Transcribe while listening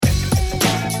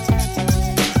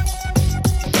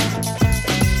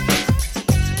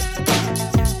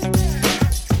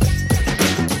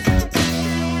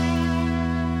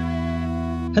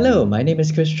my name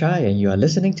is Chris Chai, and you are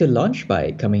listening to Launch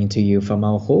Bite coming to you from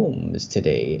our homes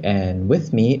today. And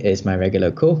with me is my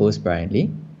regular co host, Brian Lee.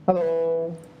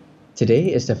 Hello.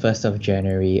 Today is the 1st of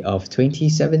January of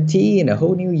 2017, a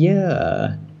whole new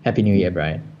year. Happy New Year,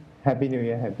 Brian. Happy New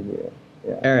Year. Happy New Year.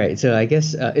 Yeah. All right, so I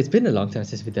guess it's been a long time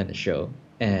since we've done a show,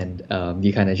 and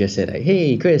you kind of just said, like,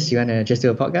 hey, Chris, you want to just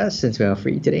do a podcast since we are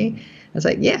free today? I was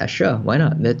like, yeah, sure, why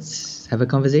not? Let's have a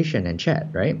conversation and chat,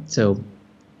 right? So,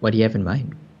 what do you have in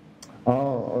mind?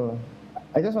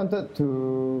 I just wanted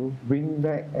to bring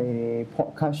back a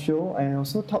podcast show and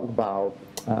also talk about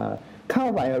kind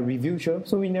of like a review show.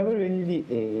 So we never really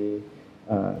did a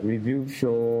review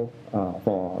show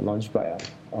for Launchbite,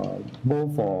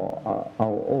 both for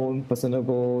our own personal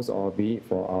goals or be it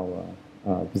for our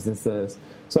businesses.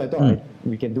 So I thought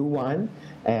we can do one,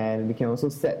 and we can also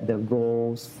set the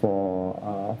goals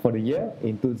for the year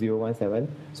in 2017.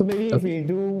 So maybe if we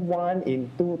do one in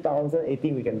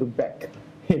 2018, we can look back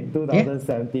in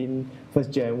 2017,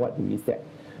 1st Jan, what did we set?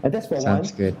 And that's for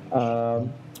Sounds one. good.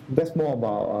 That's more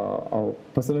about our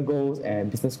personal goals and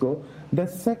business goals. The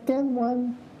second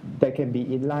one that can be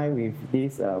in line with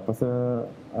this personal,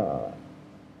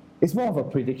 it's more of a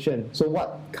prediction. So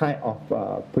what kind of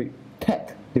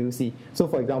tech do you see? So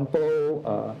for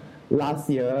example, last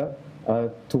year,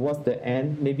 towards the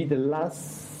end, maybe the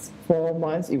last 4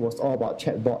 months, it was all about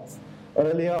chatbots.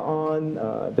 Earlier on,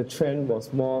 the trend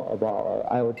was more about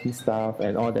IoT stuff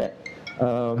and all that.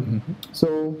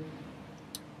 So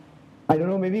I don't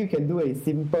know, maybe you can do a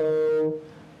simple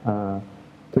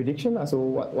prediction. So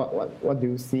what do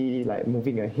you see like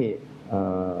moving ahead?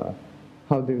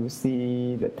 How do you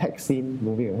see the tech scene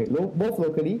moving ahead? Both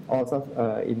locally or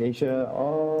in Asia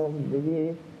or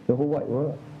maybe the whole wide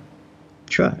world?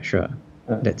 Sure.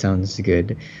 That sounds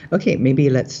good. Okay, maybe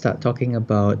let's start talking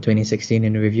about 2016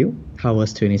 in review. How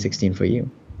was 2016 for you?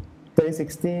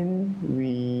 2016,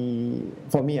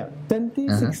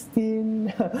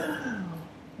 2016,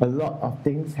 a lot of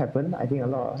things happened. I think a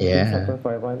lot of things happened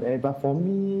for everyone. But for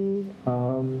me,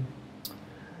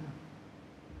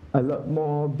 a lot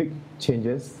more big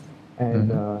changes.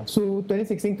 And so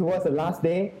 2016, towards the last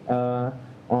day,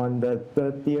 on the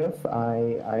 30th,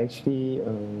 I actually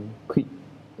quit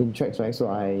Intrax, right? So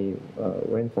I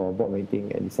went for a board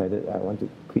meeting and decided I want to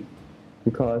quit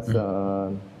because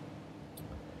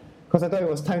I thought it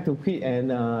was time to quit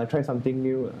and try something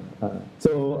new.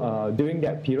 So during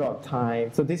that period of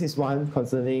time, so this is one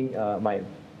concerning my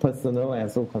personal and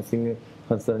also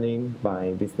concerning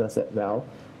my business as well.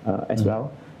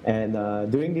 And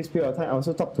during this period of time, I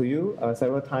also talked to you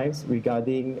several times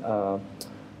regarding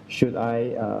should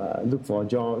I look for a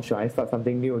job? Should I start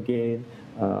something new again?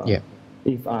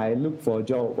 If I look for a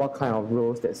job, what kind of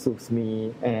roles that suits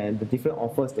me and the different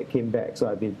offers that came back. So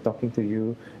I've been talking to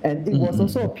you. And it was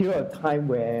also a period of time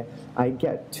where I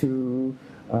get to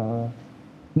know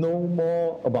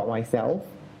more about myself.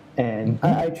 And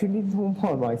I actually know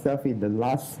more about myself in the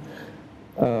last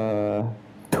 2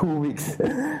 weeks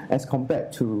as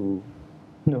compared to,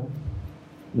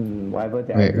 whatever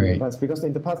that I do in the past. Because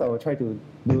in the past, I will try to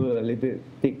do a little bit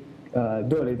of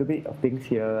things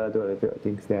here, do a little bit of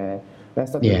things there. I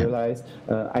started to realize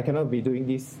I cannot be doing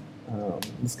this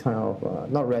kind of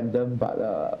not random but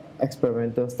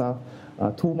experimental stuff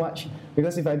too much,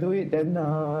 because if I do it, then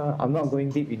I'm not going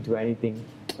deep into anything.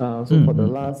 So for the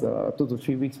last 2 to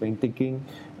 3 weeks, been thinking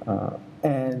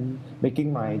and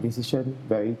making my decision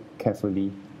very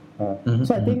carefully.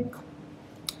 So I think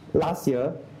last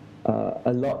year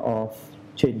a lot of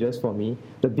changes for me.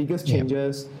 The biggest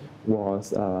changes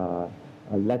was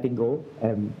letting go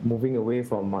and moving away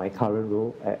from my current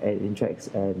role at Intrax,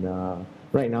 and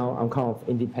right now I'm kind of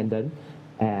independent,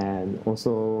 and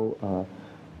also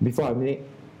before I make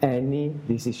any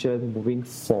decision moving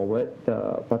forward,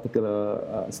 the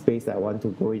particular space that I want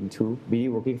to go into, be it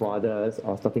working for others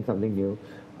or starting something new,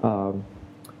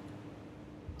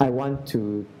 I want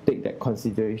to take that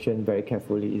consideration very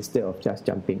carefully instead of just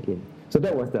jumping in. So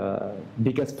that was the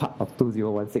biggest part of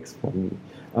 2016 for me.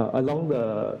 Along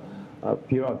the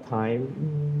period of time,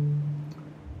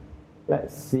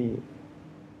 let's see.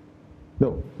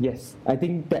 I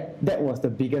think that was the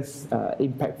biggest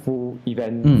impactful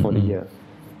event for the year.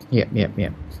 Yep.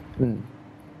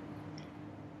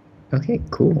 Okay,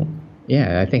 cool.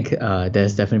 Yeah, I think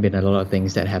there's definitely been a lot of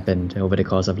things that happened over the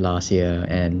course of last year,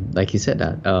 and like you said,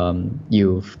 that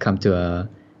you've come to a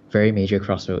very major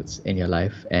crossroads in your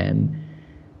life, and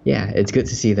it's good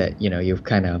to see that you've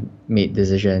kind of made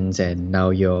decisions, and now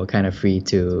you're kind of free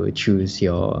to choose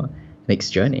your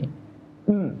next journey.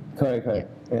 Correct.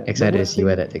 Yeah. Excited to see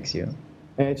where that takes you.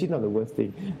 Actually, not the worst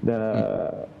thing.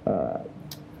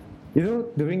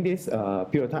 during this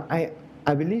period of time,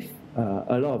 I believe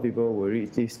a lot of people will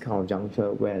reach this kind of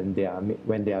juncture when they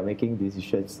are making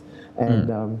decisions,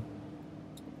 and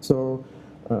so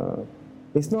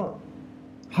it's not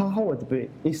how would I put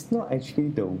it? It's not actually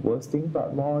the worst thing,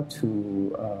 but more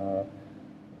to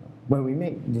when we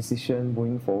make decision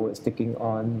moving forward, taking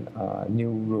on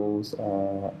new roles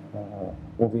or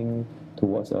moving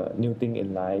towards a new thing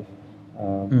in life.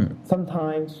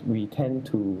 Sometimes we tend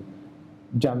to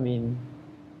jump in.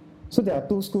 So there are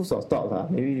two schools of thought.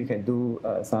 Maybe you can do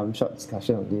some short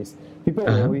discussion on this. People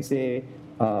will always say,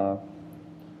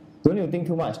 don't need to think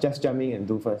too much, just jump in and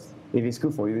do first. If it's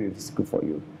good for you, it's good for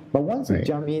you. But once you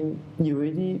jump in, you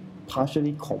already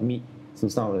partially commit to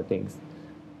some of the things.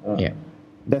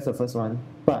 That's the first one.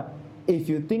 But if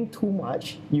you think too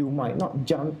much, you might not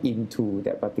jump into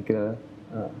that particular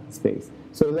space.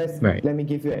 So let me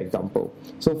give you an example.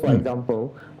 So for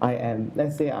example,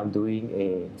 let's say I'm doing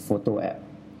a photo app.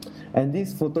 And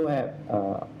this photo app,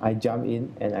 I jump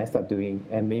in and I start doing,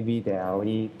 and maybe there are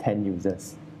only 10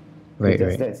 users.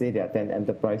 Let's say there are 10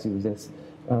 enterprise users.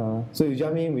 So you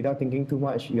jump in without thinking too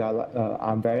much.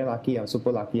 I'm very lucky, I'm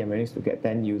super lucky, I managed to get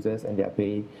 10 users and they're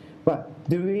paying. But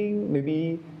during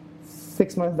maybe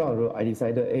 6 months down the road, I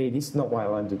decided, hey, this is not what I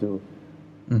want to do.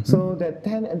 So that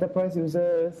 10 enterprise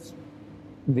users,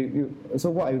 so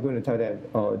what are you going to tell them?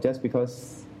 Oh, just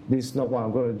because this is not what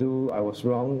I'm going to do, I was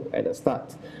wrong at the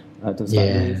start to start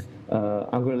with.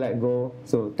 I'm going to let go.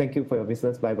 So thank you for your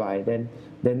business. Bye bye. Then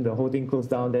the whole thing closed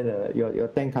down. Then your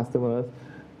 10 customers,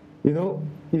 you'll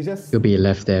be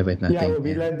left there with nothing. Yeah, you'll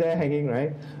be left there hanging,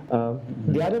 right?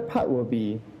 The other part will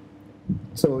be,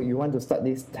 so you want to start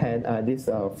this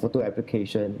photo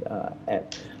application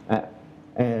app,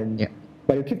 and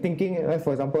but you keep thinking.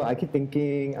 For example, I think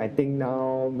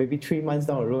now maybe 3 months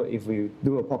down the road, if we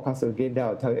do a podcast again, then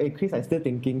I'll tell you, hey Chris, I'm still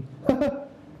thinking.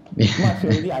 Much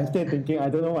already, I'm still thinking. I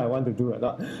don't know what I want to do or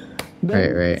not.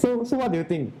 Then, So what do you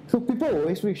think? So people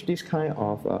always reach this kind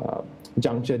of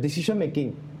juncture, decision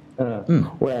making,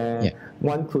 where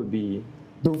one could be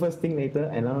do first, think later,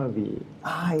 and another would be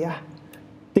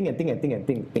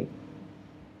think.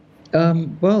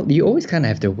 Well, you always kind of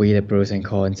have to weigh the pros and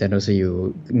cons, and also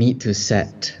you need to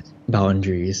set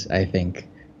boundaries, I think.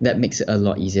 That makes it a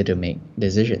lot easier to make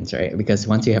decisions, right? Because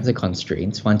once you have the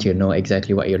constraints, once you know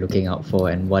exactly what you're looking out for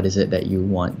and what is it that you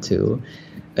want to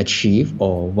achieve,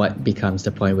 or what becomes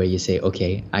the point where you say,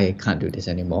 okay, I can't do this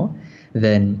anymore,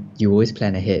 then you always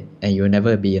plan ahead, and you'll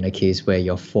never be in a case where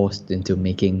you're forced into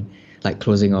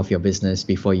closing off your business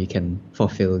before you can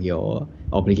fulfill your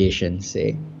obligations,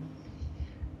 say.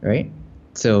 Right?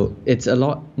 So it's a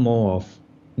lot more of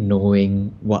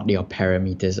knowing what your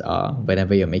parameters are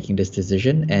whenever you're making this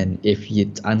decision, and if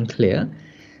it's unclear,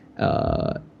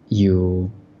 you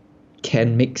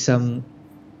can make some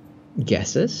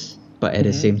guesses, but at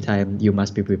the same time you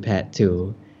must be prepared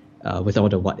to with all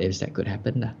the what ifs that could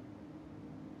happen.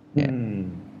 True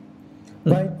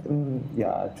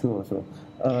also.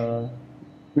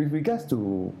 With regards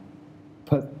to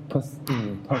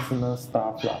personal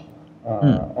stuff,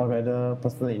 or rather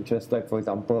personal interest, like for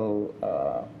example,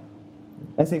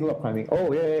 let's say rock climbing.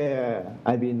 Oh yeah.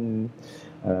 I've been,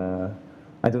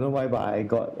 I don't know why, but I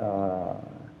got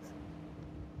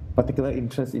particular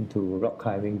interest into rock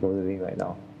climbing, bouldering right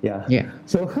now.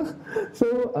 So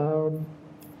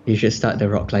you should start the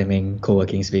rock climbing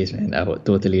co-working space, man. I would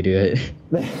totally do it.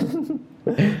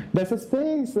 There's a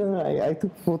space. I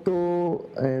took photo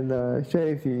and share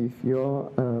if you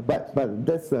all. But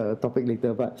that's a topic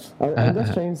later. But I'm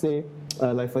just trying to say,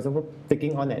 like for example,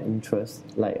 taking on an interest,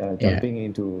 like jumping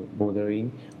into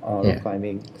bouldering or rock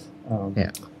climbing.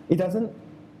 It doesn't.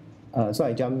 So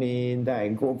I jump in, then I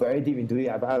go very deep into it.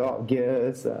 I buy a lot of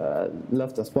gears,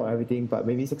 love the sport, everything. But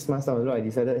maybe 6 months down the road, I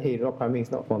decided, hey, rock climbing is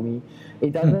not for me.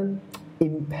 It doesn't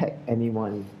impact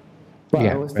anyone. But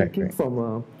I was thinking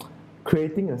from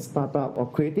creating a startup,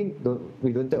 or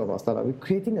we don't talk about startup, we're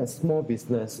creating a small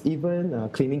business, even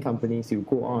cleaning companies, you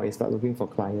go on and start looking for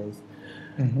clients.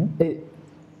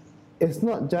 It's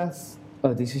not just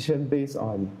a decision based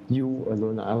on you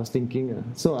alone. I was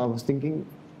thinking,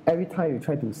 every time you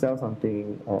try to sell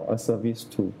something or a service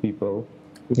to people,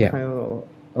 it kind of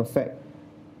affect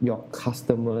your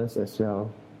customers as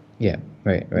well.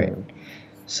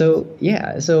 So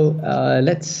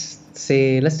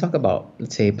let's talk about,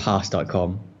 let's say,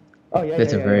 Pass.com.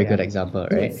 That's a very good example,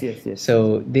 right? Yes.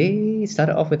 So they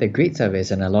started off with a great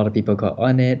service, and a lot of people got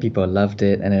on it, people loved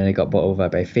it, and then it got bought over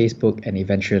by Facebook, and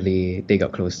eventually they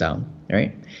got closed down,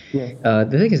 right? The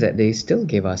thing is that they still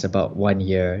gave us about 1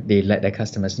 year. They let their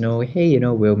customers know, hey,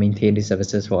 we'll maintain these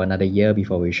services for another year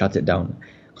before we shut it down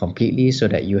completely, so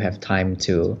that you have time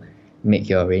to make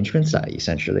your arrangements lah,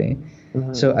 essentially.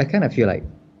 So I kind of feel like,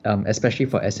 especially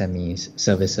for SMEs,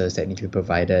 services that need to be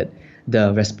provided,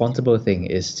 the responsible thing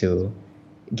is to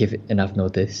give it enough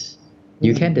notice.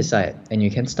 You can decide and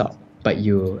you can stop, but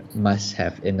you must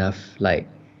have enough like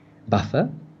buffer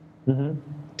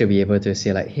to be able to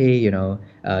say like, hey,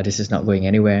 this is not going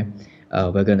anywhere.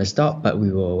 We're going to stop, but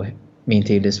we will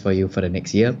maintain this for you for the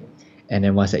next year. And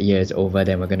then once that year is over,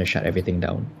 then we're going to shut everything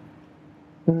down.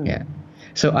 Yeah.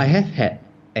 So I have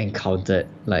encountered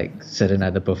like certain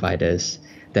other providers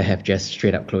that have just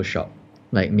straight up closed shop,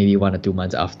 like maybe 1 or 2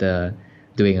 months after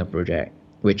doing a project,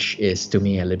 which is to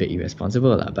me a little bit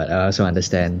irresponsible lah. But I also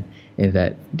understand in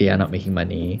that they are not making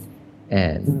money,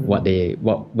 and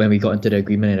when we got into the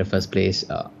agreement in the first place,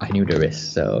 I knew the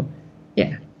risk. So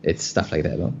yeah, it's stuff like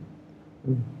that, though.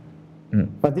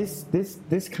 But this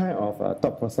kind of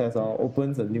thought process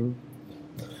opens a new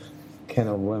can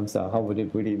of worms. How would you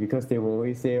put it? Because they will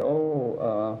always say,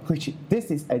 which this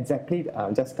is exactly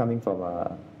just coming from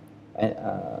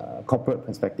a corporate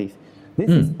perspective. This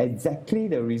is exactly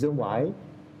the reason why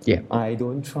I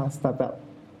don't trust startup.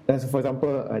 For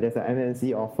example, there's an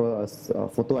MNC offer a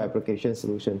photo application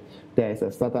solution. There's a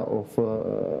startup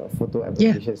offer a photo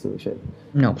application solution.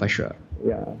 No, for sure.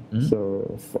 Yeah.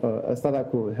 So a startup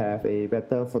could have a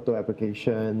better photo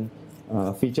application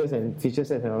features and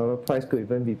price could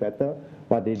even be better,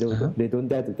 but they don't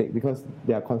dare to take because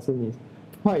their concern is,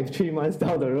 what if 3 months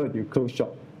down the road you close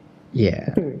shop?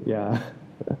 Yeah. Yeah.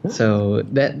 So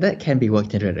that can be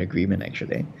worked into an agreement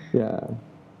actually. Yeah.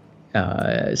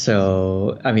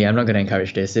 So I mean, I'm not going to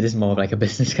encourage this. It is more of like a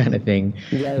business kind of thing.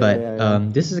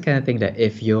 This is the kind of thing that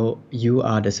if you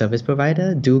are the service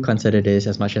provider, do consider this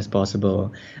as much as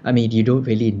possible. I mean, you don't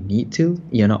really need to.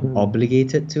 You're not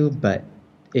obligated to, but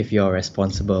if you're a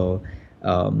responsible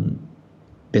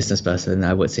business person,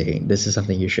 I would say this is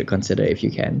something you should consider if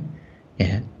you can.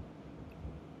 Yeah.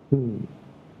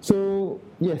 So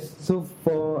yes. So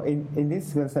for in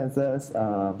these circumstances,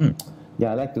 I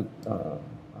like to.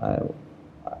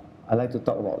 I like to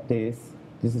talk about this.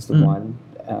 This is the one.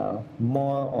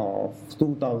 More of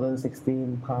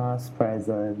 2016, past,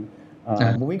 present.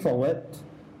 Moving forward,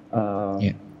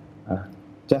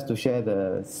 just to share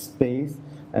the space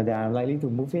that I'm likely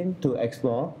to move in to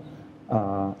explore.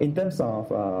 In terms of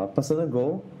personal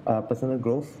growth,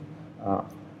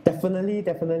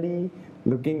 definitely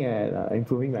looking at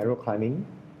improving my rock climbing.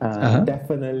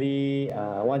 Definitely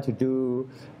want to do.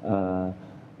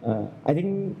 I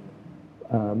think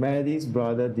Melody's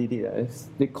brother did it.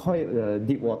 They call it the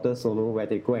deep water solo, where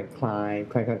they go and climb,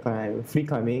 free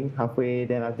climbing halfway.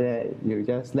 Then after that, you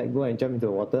just let go and jump into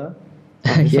the water.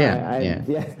 I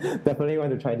definitely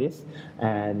want to try this.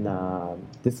 And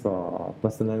this for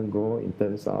personal goal in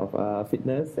terms of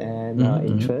fitness and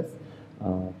interest.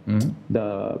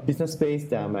 The business space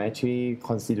that I'm actually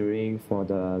considering for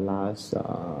the last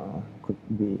could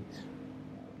be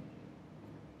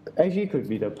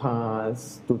the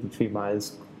past 2 to 3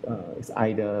 months. It's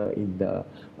either in the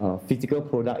physical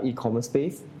product e-commerce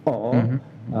space or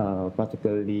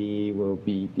particularly will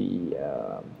be the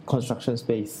construction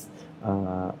space.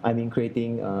 I mean,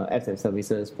 creating apps and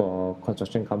services for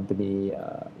construction company.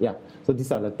 So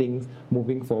these are the things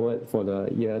moving forward for the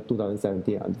year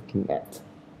 2017 I'm looking at.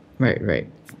 Right.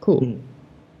 Cool.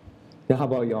 Then how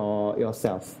about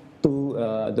yourself?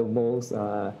 The most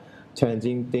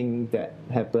challenging thing that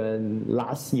happened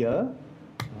last year,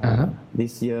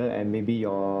 this year, and maybe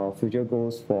your future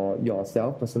goals for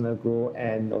yourself, personal growth,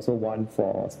 and also one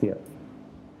for Sphere.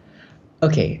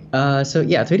 Okay, so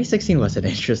 2016 was an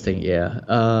interesting year.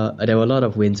 There were a lot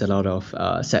of wins, a lot of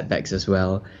setbacks as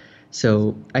well.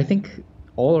 So I think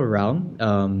all around,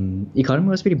 economy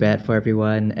was pretty bad for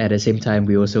everyone. At the same time,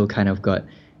 we also kind of got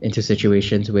into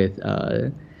situations with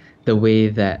the way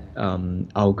that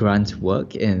our grants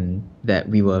work, in that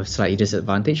we were slightly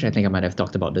disadvantaged. I think I might have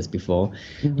talked about this before.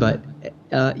 But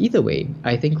either way,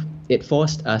 I think it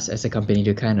forced us as a company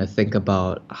to kind of think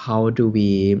about how do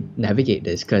we navigate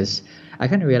this, because I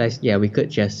kind of realized, we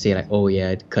could just say like,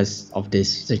 because of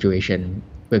this situation,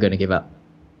 we're going to give up.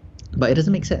 But it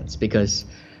doesn't make sense, because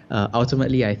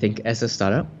ultimately, I think as a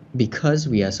startup, because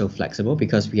we are so flexible,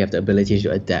 because we have the ability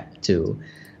to adapt to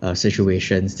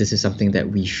situations, this is something that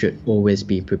we should always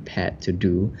be prepared to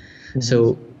do.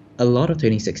 So a lot of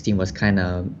 2016 was kind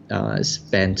of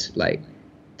spent like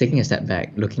taking a step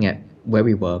back, looking at where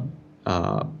we were,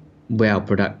 where our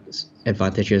product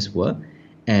advantages were,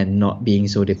 and not being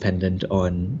so dependent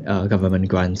on government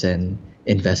grants and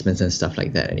investments and stuff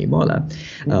like that anymore.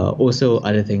 Also,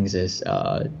 other things is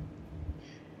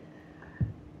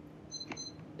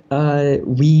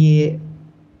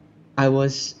I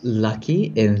was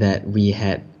lucky in that we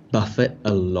had buffered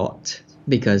a lot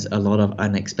because a lot of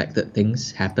unexpected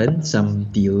things happened. Some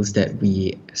deals that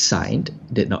we signed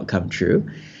did not come true.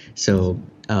 So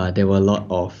there were a lot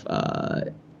of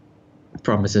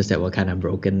promises that were kind of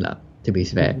broken up, to be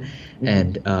fair.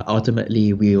 And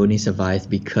ultimately, we only survived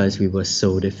because we were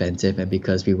so defensive and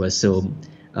because we were so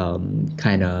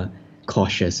kind of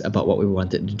cautious about what we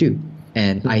wanted to do.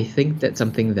 And I think that's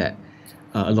something that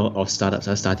a lot of startups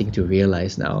are starting to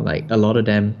realize now. Like a lot of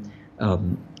them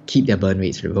keep their burn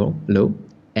rates low,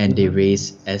 and they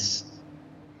raise as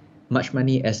much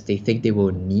money as they think they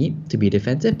will need to be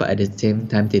defensive, but at the same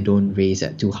time, they don't raise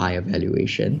at too high a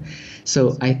valuation.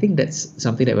 So I think that's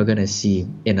something that we're going to see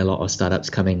in a lot of startups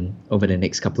coming over the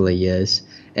next couple of years.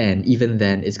 And even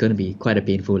then, it's going to be quite a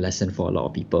painful lesson for a lot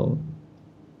of people,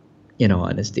 in all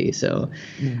honesty. So,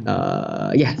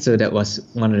 so that was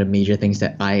one of the major things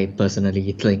that I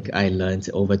personally think I learned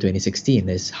over 2016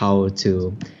 is how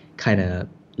to kind of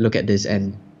look at this.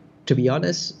 And to be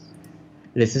honest,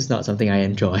 this is not something I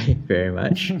enjoy very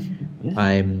much.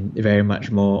 I'm very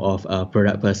much more of a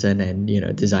product person and,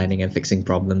 designing and fixing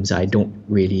problems. I don't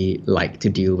really like to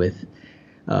deal with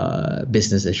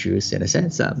business issues in a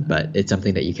sense, but it's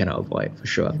something that you cannot avoid for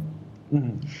sure.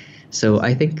 So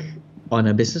I think on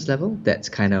a business level, that's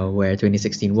kind of where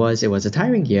 2016 was. It was a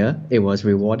tiring year. It was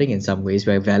rewarding in some ways.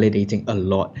 We're validating a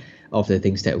lot of the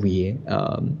things that we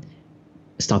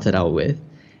started out with.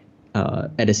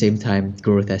 At the same time,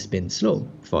 growth has been slow,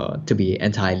 to be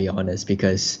entirely honest,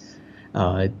 because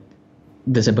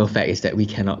the simple fact is that we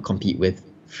cannot compete with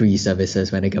free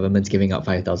services when the government's giving out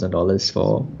 $5,000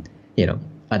 for,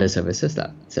 other services.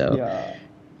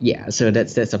 So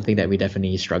that's something that we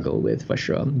definitely struggle with for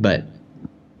sure. But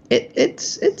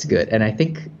it's good, and I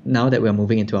think now that we're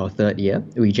moving into our third year,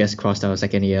 we just crossed our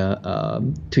second year,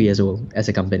 2 years old as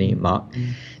a company mark.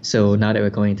 So now that we're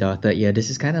going into our third year, this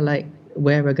is kind of like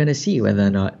where we're going to see whether or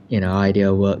not our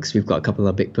idea works. We've got a couple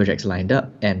of big projects lined up,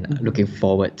 and looking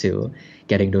forward to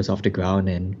getting those off the ground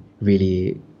and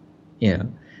really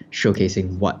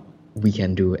showcasing what we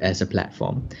can do as a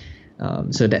platform.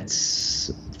 So that's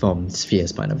from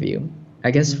Sphere's point of view.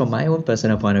 I guess from my own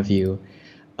personal point of view,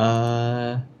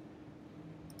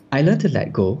 I learned to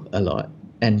let go a lot.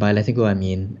 And by letting go, I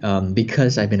mean,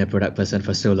 because I've been a product person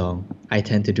for so long, I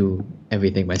tend to do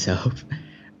everything myself.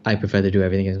 I prefer to do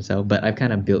everything myself, but I've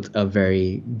kind of built a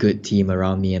very good team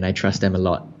around me and I trust them a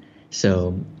lot.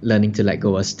 So learning to let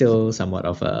go was still somewhat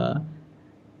of a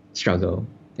struggle.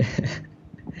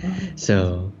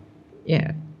 So,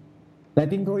 yeah.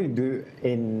 Letting go, you do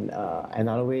in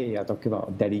another way, you're talking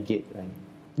about delegate, right?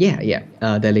 Yeah.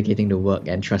 Delegating the work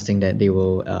and trusting that they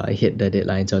will hit the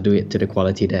deadlines or do it to the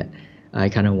quality that I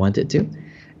kind of wanted to.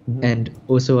 And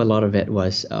also a lot of it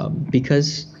was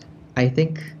because I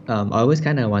think I always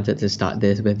kind of wanted to start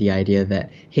this with the idea that,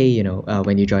 hey,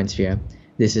 when you join Sphere,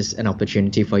 this is an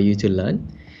opportunity for you to learn.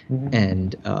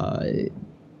 And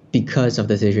because of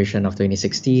the situation of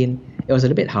 2016, it was a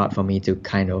little bit hard for me to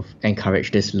kind of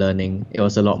encourage this learning. It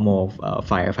was a lot more of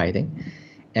firefighting.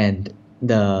 And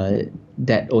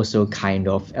that also kind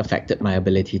of affected my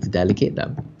ability to delegate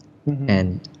them.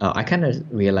 And I kind of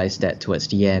realized that towards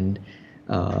the end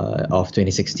of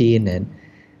 2016 and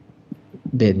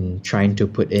been trying to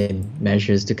put in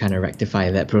measures to kind of rectify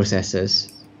that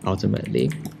processes ultimately.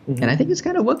 And I think it's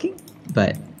kind of working,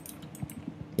 but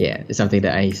yeah, it's something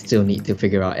that I still need to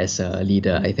figure out as a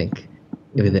leader, I think,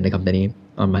 within the company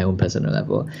on my own personal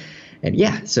level. And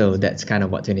yeah, so that's kind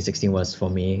of what 2016 was for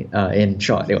me. In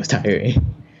short, it was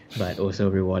tiring, but also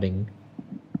rewarding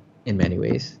in many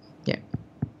ways.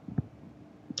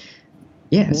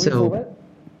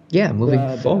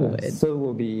 Moving forward.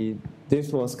 So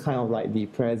this was kind of like the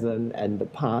present and the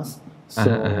past.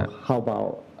 So how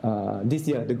about this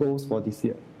year, the goals for this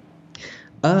year?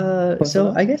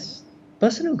 So I guess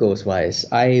personal goals wise,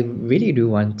 I really do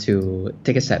want to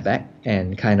take a step back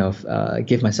and kind of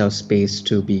give myself space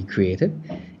to be creative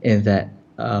in that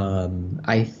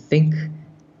I think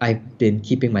I've been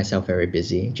keeping myself very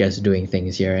busy, just doing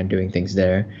things here and doing things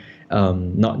there.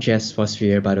 Not just for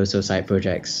Sphere, but also side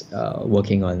projects,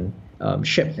 working on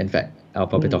Ship. In fact, I'll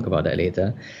probably talk about that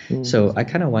later. So I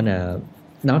kind of want to,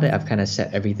 now that I've kind of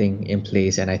set everything in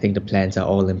place and I think the plans are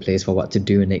all in place for what to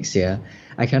do next year,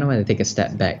 I kind of want to take a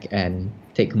step back and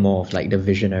take more of like the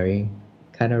visionary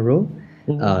kind of role,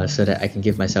 so that I can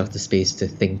give myself the space to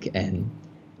think and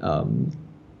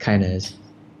kind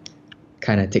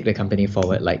of take the company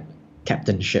forward like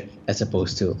captain ship as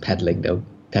opposed to paddling the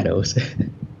pedals.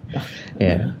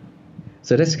 Yeah.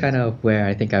 So that's kind of where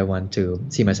I think I want to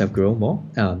see myself grow more,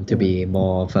 to be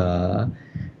more of a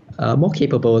more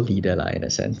capable leader, in a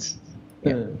sense.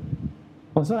 Yeah.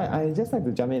 Also, I just like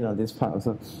to jump in on this part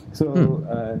also.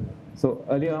 So, so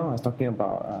earlier on, I was talking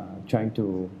about trying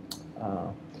to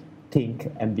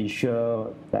think and be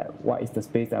sure that what is the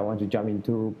space that I want to jump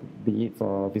into, be it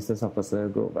for business or personal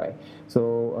growth, right?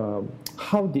 So,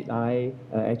 how did I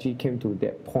actually came to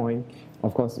that point?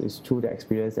 Of course, it's through the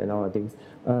experience and all the things.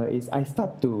 Is I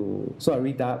start to I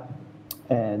read up,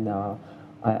 and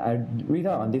I read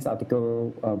out on this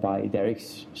article by Derek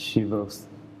Shivers.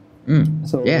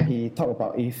 So Yeah. he talked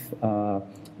about if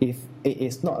it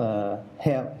is not a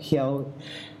hell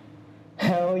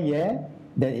yeah,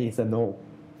 then it's a no.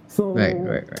 So Right.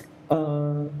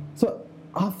 so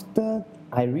after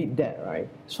I read that, right,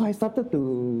 so I started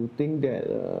to think that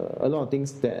a lot of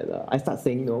things that I start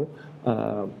saying no,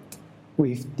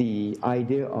 with the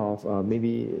idea of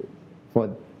maybe for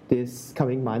this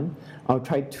coming month, I'll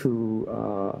try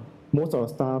to most of the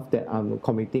stuff that I'm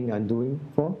committing and doing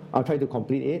for, I'll try to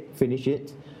complete it, finish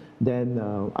it. Then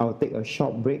I'll take a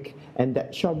short break, and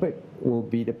that short break will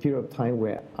be the period of time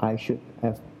where I should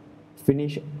have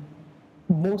finished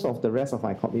most of the rest of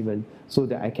my commitment, so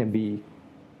that I can be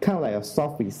kind of like a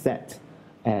soft reset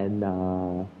and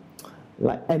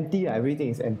like empty. Everything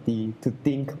is empty to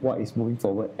think what is moving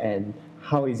forward and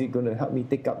how is it going to help me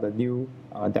take up the new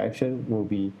direction. Will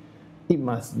be, it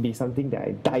must be something that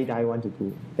I die want to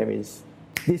do. That means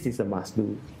this is a must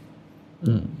do.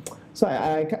 So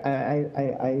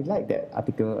I like that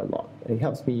article a lot. It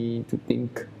helps me to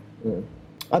think.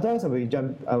 Otherwise, I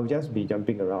will just be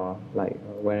jumping around. Like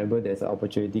whenever there's an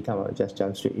opportunity come out, just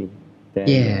jump straight in. Then,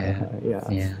 Yeah.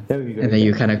 That would be very And then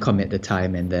you bad. kind of commit the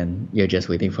time, and then you're just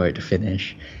waiting for it to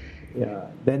finish. Yeah,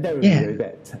 then that would Yeah. be very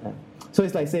bad. So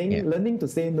it's like saying Yeah. learning to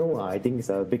say no. I think is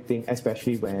a big thing,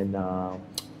 especially when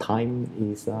time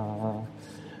is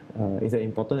an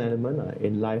important element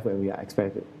in life when we are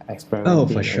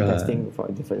experimenting and sure. testing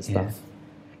for different stuff.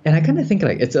 And I kind of think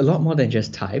like it's a lot more than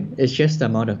just time. It's just the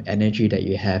amount of energy that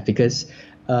you have because,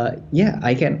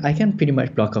 I can pretty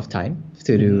much block off time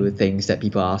to do things that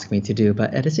people ask me to do.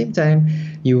 But at the same time,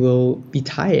 you will be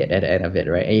tired at the end of it,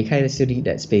 right? And you kind of still need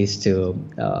that space to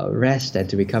rest and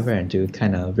to recover and to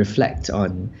kind of reflect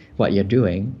on what you're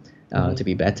doing to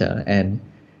be better. And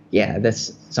yeah,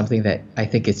 that's something that I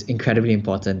think is incredibly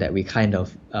important that we kind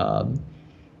of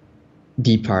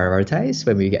deprioritize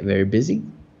when we get very busy.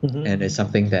 And it's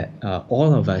something that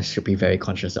all of us should be very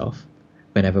conscious of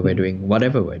whenever we're doing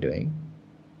whatever we're doing.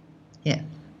 Yeah.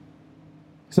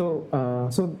 So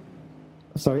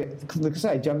sorry, because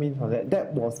I jumped in on that.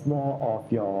 That was more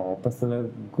of your personal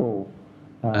goal.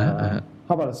 How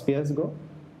about the Sphere's goal?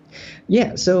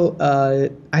 Yeah. So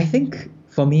I think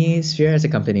for me, Sphere as a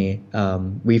company,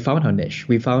 we found our niche.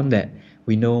 We found that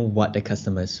we know what the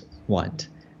customers want.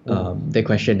 The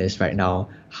question is right now,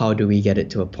 how do we get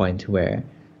it to a point where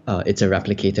it's a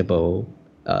replicatable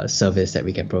service that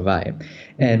we can provide?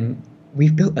 And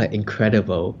we've built an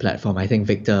incredible platform. I think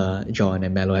Victor, John,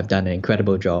 and Mello have done an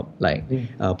incredible job,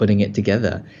 putting it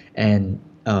together. And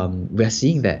we're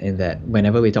seeing that in that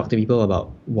whenever we talk to people about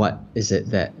what is it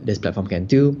that this platform can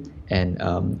do, and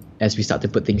as we start to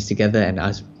put things together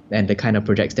and the kind of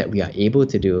projects that we are able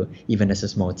to do, even as a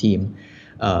small team,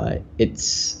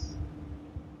 it's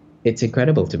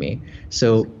incredible to me.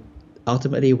 So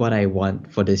ultimately what I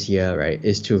want for this year, right,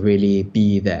 is to really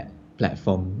be that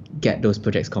platform, get those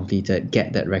projects completed,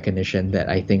 get that recognition that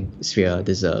I think Sphere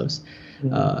deserves,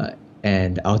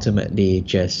 and ultimately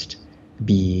just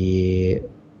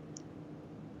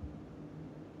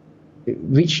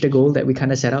reach the goal that we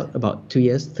kind of set out about 3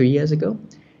 years ago.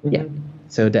 Yeah.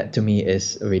 So that to me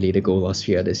is really the goal of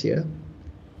Sphere this year.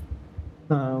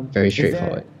 Very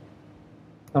straightforward.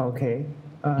 Okay.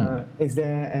 Is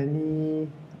there any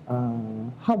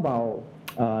how about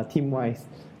team-wise?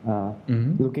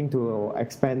 Looking to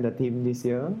expand the team this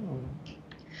year?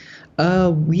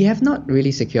 We have not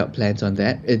really secured plans on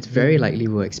that. It's very likely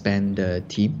we'll expand the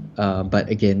team, but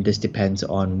again, this depends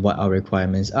on what our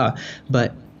requirements are.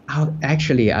 But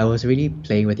I was really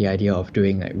playing with the idea of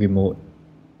doing like remote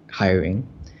hiring.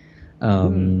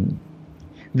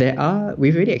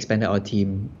 We've already expanded our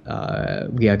team.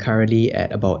 We are currently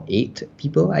at about 8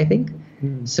 people, I think.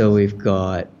 So we've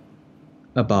got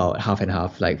about half and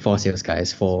half, like 4 sales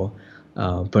guys, 4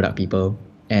 product people.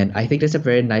 And I think that's a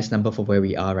very nice number for where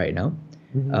we are right now.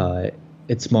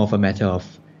 It's more of a matter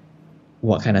of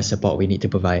what kind of support we need to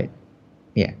provide.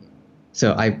 Yeah.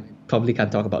 So I probably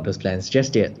can't talk about those plans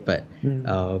just yet, but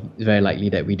it's very likely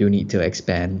that we do need to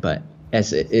expand. But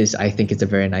as it is, I think it's a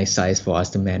very nice size for us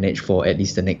to manage for at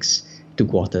least the next 2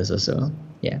 quarters or so.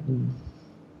 Yeah.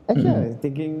 Actually, I'm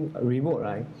thinking remote,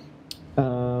 right?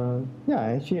 Yeah,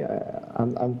 actually,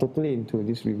 I'm totally into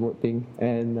this remote thing,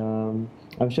 and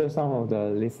I'm sure some of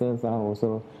the listeners are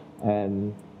also.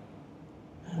 And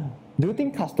do you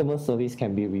think customer service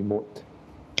can be remote?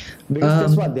 Because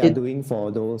that's what they are It doing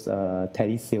for those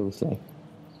tele sales, like.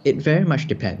 It very much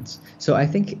depends. So I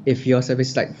think if your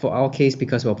service, like for our case,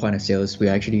 because we're point of sales, we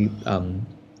actually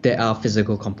there are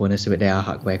physical components to it, there are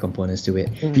hardware components to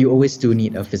it. We always do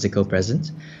need a physical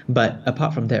presence. But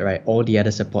apart from that, right, all the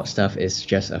other support stuff is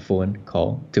just a phone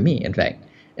call to me, in fact.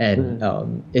 And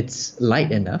it's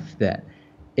light enough that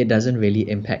it doesn't really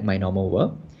impact my normal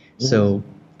work. So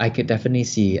I could definitely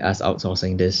see us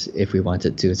outsourcing this if we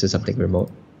wanted to something remote.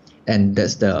 And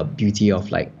that's the beauty of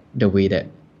like the way that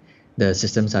the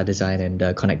systems are designed and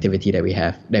the connectivity that we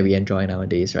have that we enjoy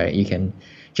nowadays, right? You can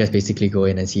just basically go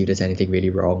in and see if there's anything really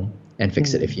wrong and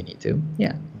fix it if you need to.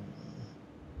 Yeah.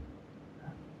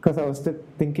 Because I was still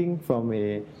thinking from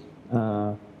a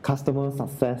customer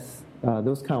success,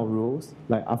 those kind of roles,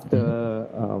 like after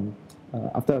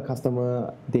a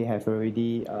customer, they have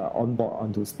already on board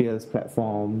onto Spear's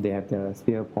platform, they have the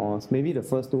Spear pause. Maybe the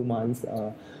first 2 months,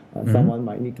 someone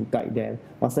might need to guide them,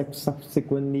 but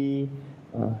subsequently,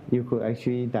 you could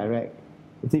actually direct.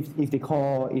 If they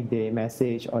call, if they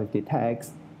message, or if they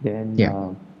text, then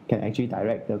Yeah. can actually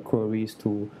direct the queries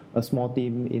to a small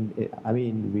team in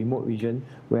remote region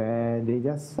where they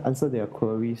just answer their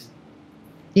queries.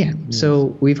 Yeah.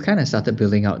 So we've kind of started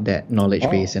building out that knowledge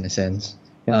base Oh, in a sense.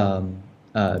 yeah.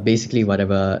 Basically,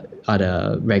 whatever are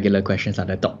the regular questions are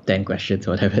the top 10 questions,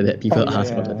 whatever that Oh, people yeah,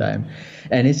 ask all the yeah. time.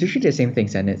 And it's usually the same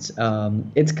things. And it's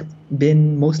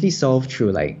been mostly solved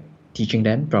through like teaching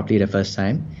them properly the first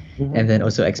time and then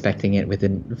also expecting it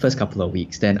within the first couple of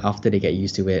weeks. Then after they get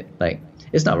used to it, like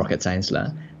it's not rocket science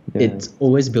lah. Yeah. It's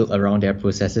always built around their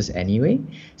processes anyway.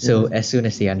 So as soon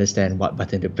as they understand what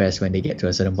button to press when they get to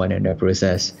a certain point in their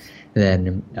process,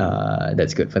 then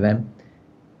that's good for them.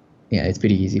 Yeah, it's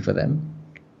pretty easy for them.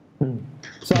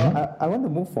 So I want to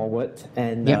move forward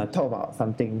and Yep. talk about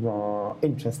something more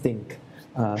interesting.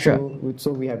 Sure.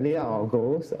 So we have laid out our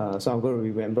goals. So I'm going to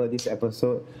remember this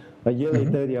episode. A year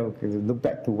later, they are going to look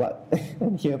back to what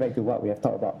and hear back to what we have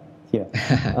talked about here.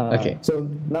 Okay. So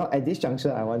now at this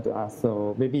juncture, I want to ask.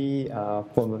 So maybe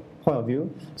from a point of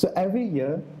view. So every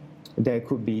year, there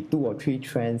could be 2 or 3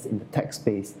 trends in the tech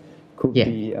space. Could Yeah.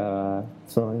 be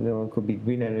could be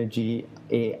green energy,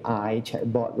 AI,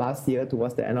 chatbot. Last year,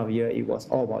 towards the end of the year, it was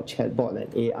all about chatbot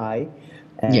and AI.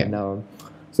 And Yeah.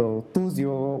 so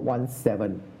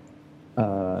 2017,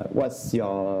 what's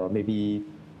your maybe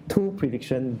 2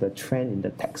 prediction the trend in the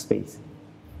tech space?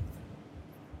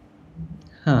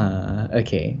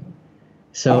 Okay.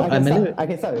 So I'm a little. I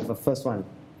can start with the first one.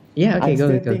 Yeah. Okay. I Go.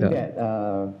 still Go. think Go. that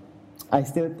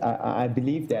I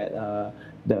believe that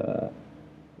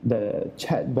the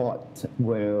chatbot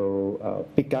will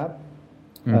pick up.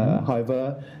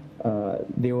 However,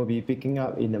 they will be picking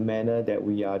up in a manner that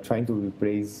we are trying to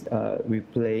replace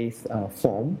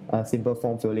simple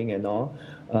form filling and all.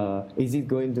 Is it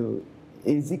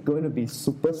going to be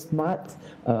super smart?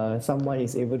 Someone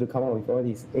is able to come up with all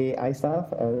this AI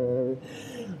stuff.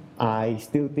 I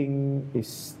still think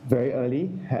it's very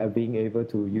early being able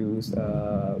to use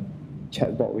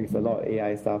chatbot with a lot of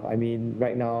AI stuff. I mean,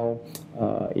 right now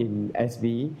in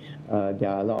SV, there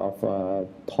are a lot of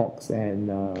talks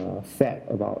and fat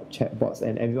about chatbots,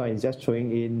 and everyone is just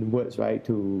throwing in words, right,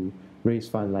 to raise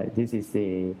fund. Like this is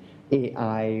a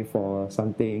AI for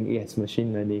something, it's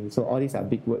machine learning. So all these are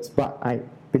big words, but I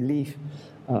believe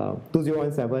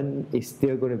 2017 is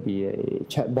still going to be a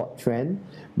chatbot trend,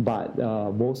 but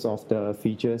most of the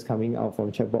features coming out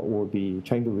from chatbot will be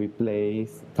trying to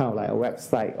replace kind of like a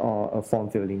website or a form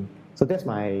filling. So that's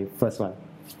my first one.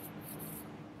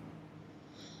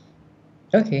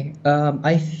 Okay.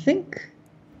 I think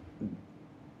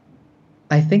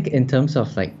in terms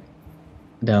of like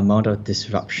the amount of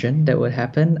disruption that would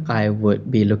happen, I would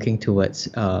be looking towards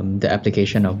the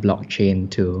application of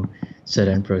blockchain to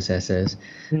certain processes.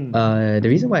 The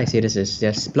reason why I say this is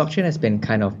yes, blockchain has been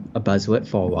kind of a buzzword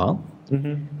for a while,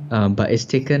 but it's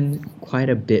taken quite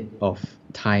a bit of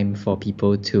time for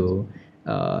people to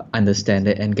understand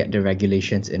it and get the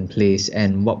regulations in place.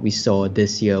 And what we saw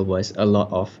this year was a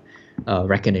lot of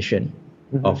recognition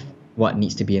of what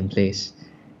needs to be in place.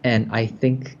 And I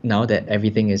think now that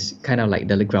everything is kind of like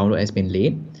the groundwork has been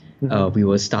laid, we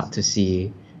will start to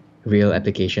see real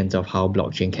applications of how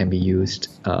blockchain can be used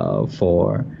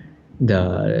for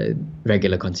the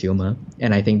regular consumer.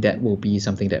 And I think that will be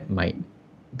something that might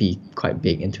be quite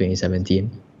big in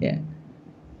 2017. Yeah,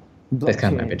 that's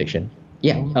kind of my Blockchain. prediction.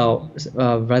 Yeah,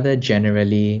 rather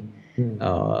generally,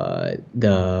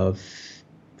 the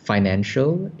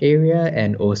financial area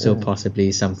and also Mm.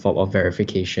 possibly some form of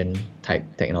verification type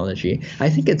technology. I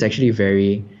think it's actually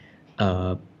very,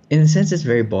 in a sense, it's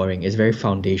very boring. It's uh,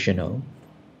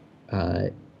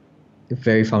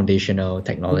 very foundational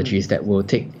technologies that will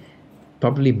take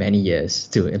probably many years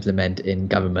to implement in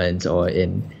governments or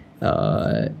in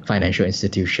financial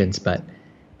institutions. But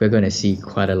we're going to see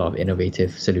quite a lot of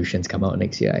innovative solutions come out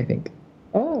next year, I think.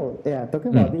 Oh, yeah.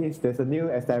 Talking about this, there's a new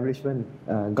establishment,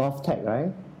 Gulf Tech,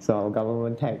 right? So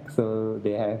government tech. So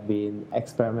they have been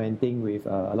experimenting with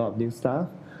a lot of new stuff.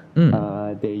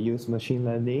 They use machine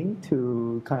learning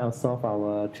to kind of solve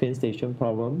our train station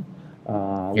problem.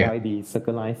 Yeah. Why the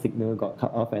Circle Line signal got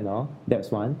cut off and all. That's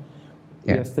one.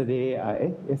 Yeah. Yesterday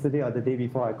or the day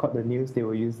before I caught the news, they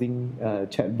were using a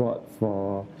chatbot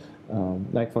for,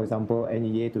 like for example,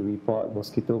 NEA to report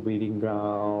mosquito breeding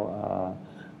ground,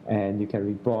 and you can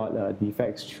report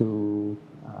defects through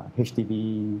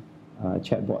HDB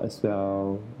chatbot as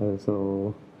well.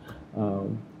 So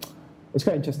um, it's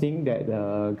quite interesting that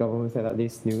the government set up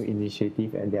this new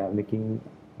initiative and they are making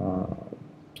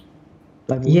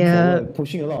like moving forward,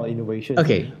 pushing a lot of innovation.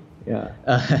 Okay. Yeah.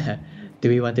 Do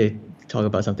we want to talk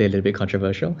about something a little bit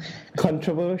controversial?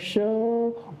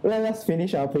 Controversial. Let's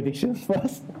finish our predictions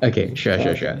first. Okay, sure.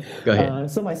 Go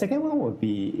ahead. So my second one would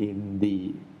be in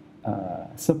the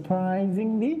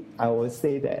surprisingly, I would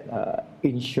say that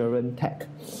insurance tech.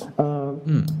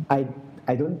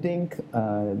 I don't think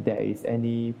there is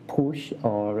any push,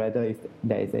 or rather, if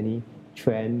there is any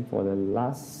trend for the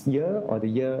last year or the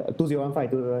year 2015,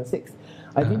 2016.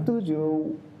 I think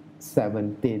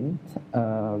 2017,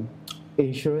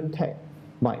 insurance tech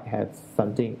might have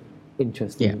something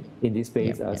interesting in this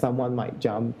space. Someone might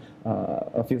jump,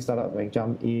 a few startups might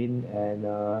jump in, and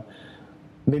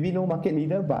maybe no market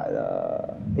leader,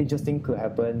 but interesting could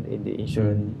happen in the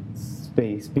insurance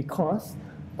space because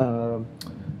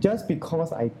just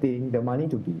because I think the money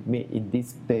to be made in this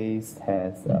space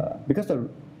has because the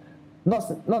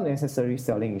not necessarily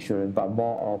selling insurance, but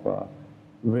more of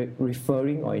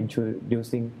referring or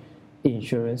introducing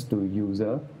insurance to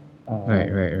user.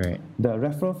 Right. The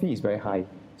referral fee is very high.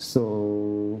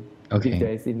 So if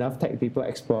there is enough tech people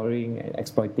exploring and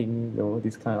exploiting,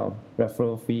 this kind of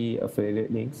referral fee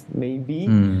affiliate links, maybe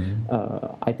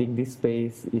I think this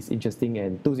space is interesting,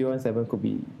 and 2017 could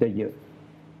be the year.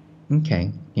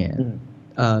 Okay. Yeah.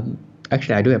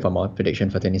 Actually, I do have a more prediction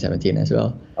for 2017 as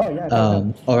well. Oh yeah.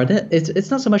 Or that it's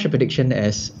not so much a prediction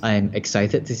as I'm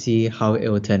excited to see how it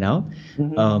will turn out.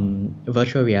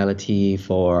 Virtual reality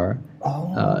for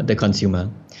the consumer.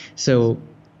 So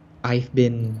I've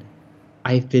been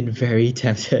very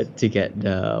tempted to get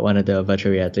one of the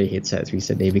virtual reality headsets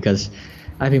recently because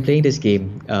I've been playing this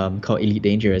game called Elite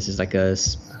Dangerous. It's like a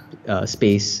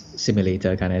space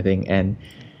simulator kind of thing, and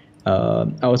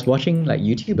I was watching like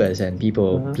YouTubers and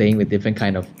people playing with different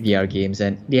kind of VR games,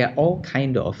 and they are all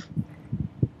kind of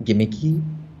gimmicky.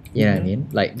 You know what I mean?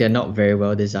 Like they're not very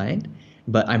well designed,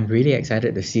 but I'm really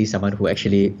excited to see someone who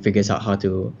actually figures out how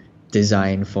to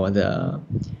design for the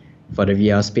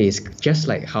VR space. Just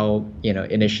like how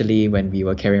initially when we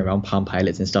were carrying around Palm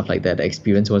Pilots and stuff like that, the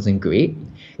experience wasn't great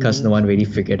because no one really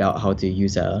figured out how to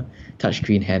use a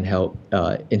touchscreen handheld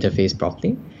interface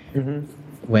properly.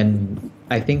 When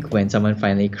someone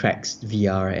finally cracks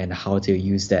VR and how to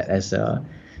use that as a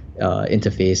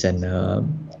interface and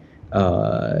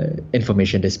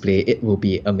information display, it will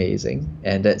be amazing.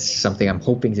 And that's something I'm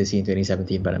hoping to see in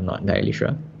 2017, but I'm not entirely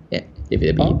sure if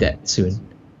it'll be that soon.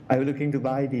 Are you looking to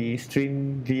buy the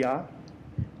Stream VR?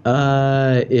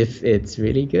 If it's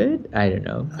really good, I don't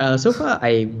know. So far,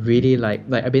 I really like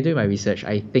I've been doing my research.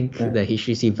 I think the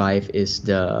HTC Vive is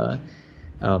the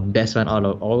best one out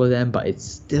of all of them, but it's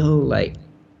still like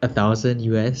 $1,000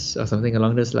 US or something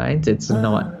along those lines. It's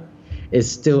not. It's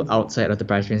still outside of the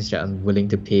price range that I'm willing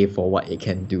to pay for what it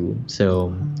can do.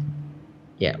 So,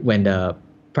 yeah, when the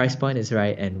price point is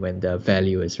right and when the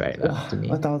value is right, to me.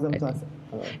 1,000 plus.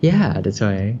 Yeah, that's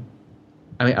why.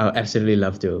 I mean, I would absolutely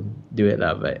love to do it,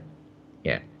 but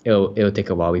yeah, it'll take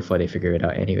a while before they figure it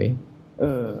out anyway.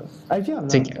 Actually, I'm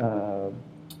not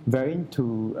very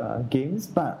into games,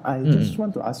 but I just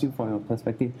want to ask you from your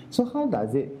perspective. So how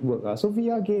does it work? So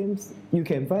VR games, you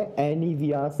can buy any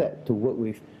VR set to work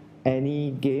with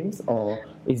any games, or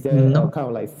is there a kind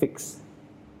of like fixed?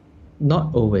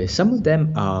 Not always. Some of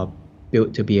them are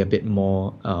built to be a bit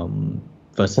more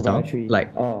versatile.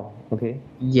 Like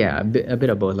yeah, a bit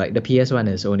of both. Like the PS one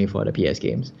is only for the PS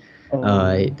games.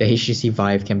 The HTC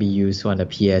Vive can be used on the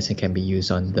PS and can be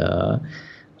used on the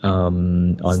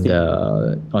on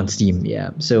Steam.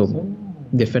 Yeah, so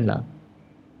different lah.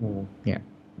 Yeah.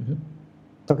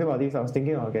 Talking about this, I was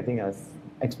thinking of getting a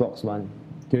Xbox One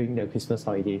during the Christmas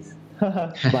holidays.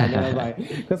 But I never buy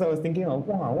because I was thinking of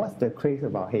wow, what's the craze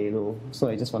about Halo? So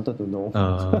I just wanted to know.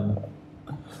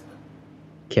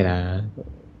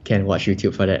 Can watch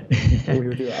YouTube for that.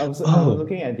 YouTube. I was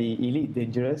looking at the Elite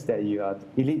Dangerous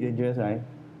Elite Dangerous, right?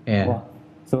 Yeah. Wow.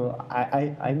 So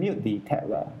I mute the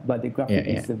tab, but the graphic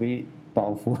is very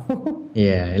powerful.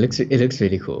 Yeah, it looks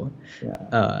really cool.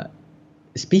 Yeah.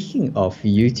 Speaking of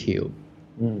YouTube,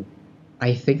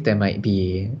 I think there might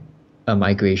be a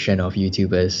migration of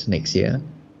YouTubers next year.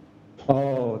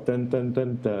 Oh,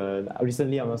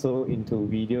 recently I'm also into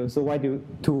video. So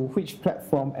to which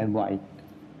platform and why?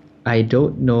 I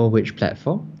don't know which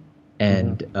platform,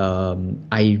 and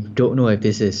I don't know if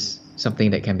this is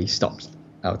something that can be stopped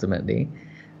ultimately.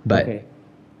 But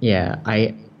yeah,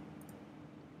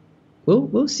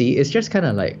 we'll see. It's just kind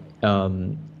of like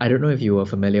I don't know if you were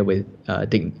familiar with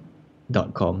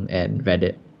Dig.com and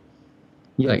Reddit,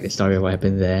 like the story of what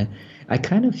happened there. I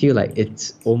kind of feel like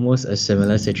it's almost a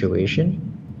similar situation,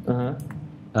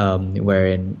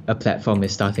 wherein a platform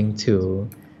is starting to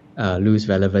lose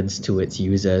relevance to its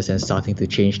users and starting to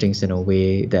change things in a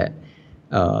way that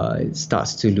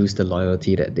starts to lose the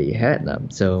loyalty that they had.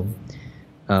 So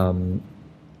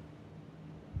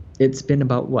it's been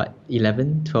about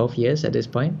 11, 12 years at this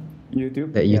point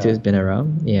YouTube that YouTube's been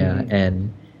around.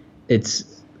 And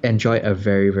it's enjoyed a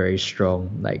very, very strong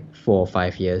 4 or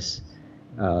 5 years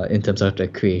in terms of the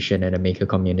creation and the maker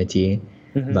community.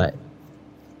 But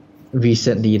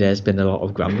recently there's been a lot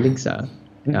of grumblings, and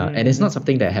it's not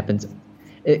something that happens.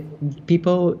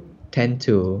 People tend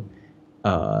to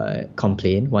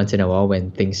complain once in a while when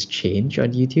things change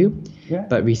on YouTube,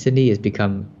 but recently it's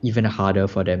become even harder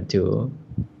for them to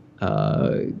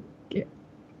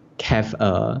have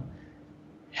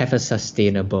a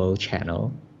sustainable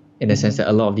channel, in the sense that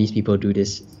a lot of these people do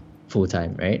this full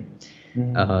time, right?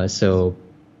 So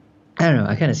I don't know,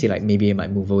 I kind of see maybe it might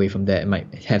move away from that. It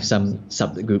might have some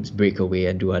subgroups break away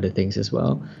and do other things as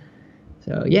well.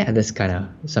 So yeah, that's kind of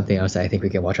something else that I think we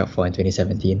can watch out for in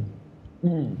 2017.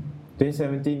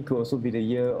 2017 could also be the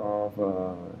year of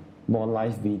more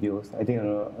live videos. I think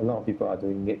a lot of people are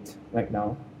doing it right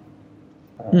now.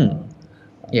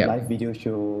 Live video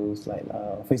shows like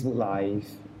Facebook Live.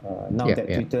 Now that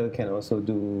Twitter can also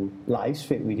do live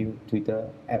straight within Twitter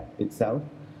app itself.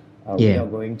 We are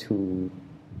going to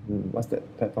what's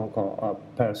that platform called?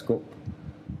 Periscope.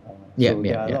 There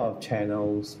are a lot of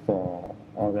channels or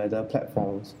rather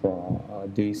platforms for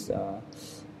these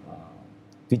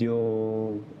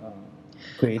video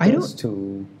creators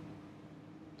to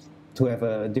have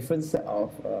a different set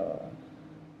of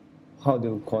how do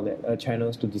you call it,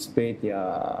 channels to display their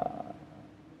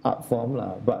art form,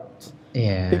 but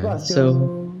people are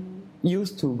still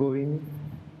used to going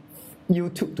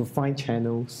YouTube to find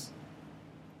channels.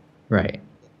 Right.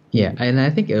 Yeah, and I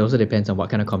think it also depends on what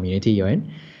kind of community you're in.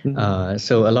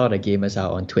 So a lot of the gamers are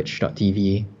on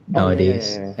Twitch.tv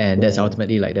nowadays, and that's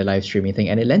ultimately the live streaming thing,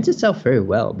 and it lends itself very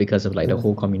well because of the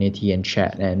whole community and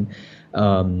chat and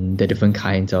the different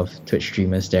kinds of Twitch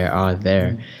streamers there are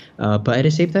there. But at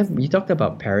the same time, you talked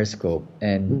about Periscope,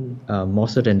 and more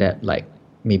so than that,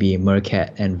 maybe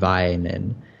Meerkat and Vine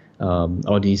and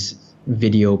all these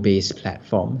video-based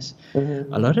platforms.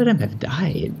 A lot of them have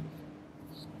died.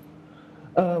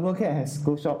 Meerkat has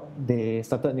closed shop. They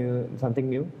started something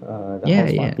new. The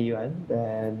house party one,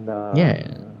 and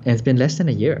and it's been less than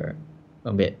a year,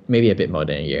 maybe a bit more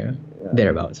than a year,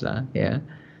 thereabouts lah. Yeah.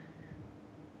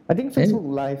 I think Facebook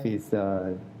Live is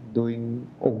doing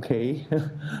okay.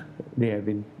 They have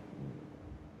been.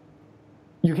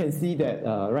 You can see that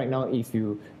right now, if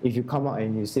you come out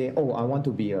and you say, "Oh, I want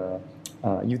to be a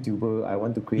YouTuber. I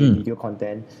want to create video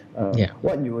content,"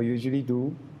 what you will usually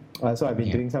do. So I've been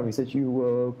doing some research. You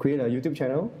will create a YouTube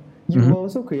channel. You will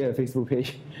also create a Facebook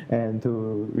page and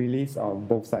to release on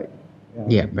both sides.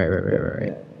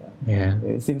 Right. Yeah.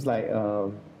 It seems like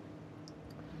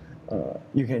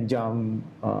you can jump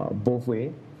both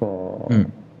way for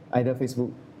either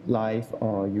Facebook Live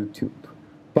or YouTube.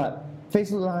 But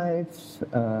Facebook Live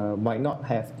might not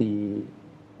have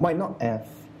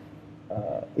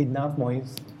enough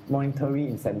monetary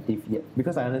incentive yet,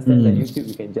 because I understand that YouTube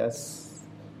you can just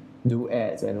do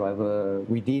ads and whatever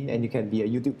within, and you can be a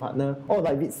YouTube partner. Oh,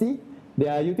 like Vidsi, they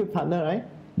are a YouTube partner, right?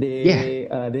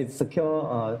 They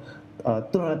secure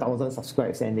 200,000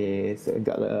 subscribers and they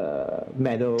got a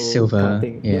medal. Silver. Kind of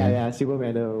thing. Silver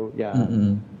medal.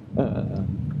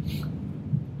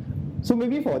 So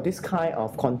maybe for this kind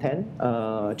of content,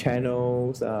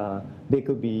 channels, they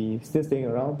could be still staying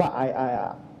around. But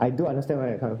I do understand where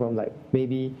you're coming from.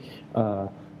 Maybe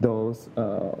those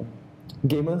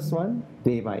gamers one,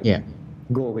 they might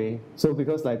go away. So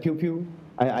because Pew Pew,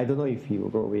 I don't know if he will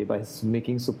go away, but he's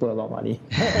making super a lot of money.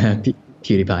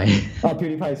 PewDiePie.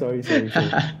 PewDiePie, sorry.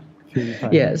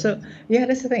 PewDiePie. Yeah, so yeah,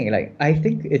 that's the thing. Like, I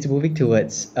think it's moving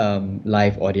towards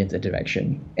live audience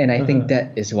interaction, and I think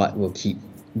that is what will keep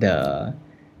the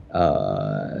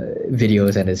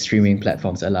videos and the streaming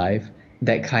platforms alive.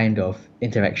 That kind of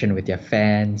interaction with their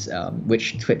fans,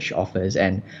 which Twitch offers,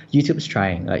 and YouTube's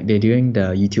trying. Like, they're doing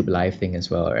the YouTube Live thing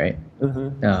as well, right?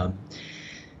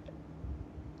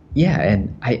 Yeah,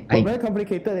 and But very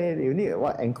complicated. You need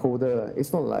what encoder?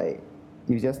 It's not like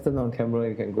you just turn on camera,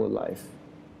 you can go live.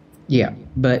 yeah,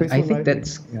 but I Facebook think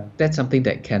Live, that's something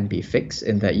that can be fixed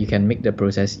in that you can make the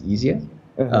process easier.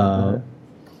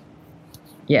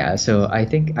 Yeah, so I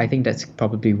think that's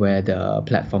probably where the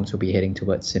platforms will be heading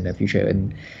towards in the future,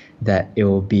 and that it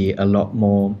will be a lot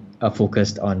more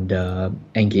focused on the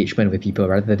engagement with people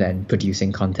rather than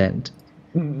producing content.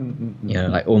 You know,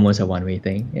 like almost a one-way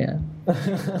thing. Yeah.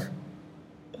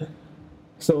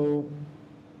 So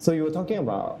you were talking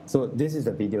about, so this is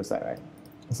the video side, right?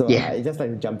 So Yeah. I just like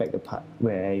to jump back the part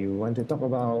where you want to talk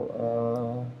about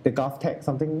the GovTech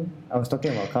something. I was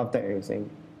talking about GovTech, you were saying.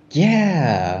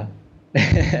 Yeah.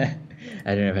 I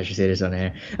don't know if I should say this on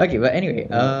air. Okay, but anyway,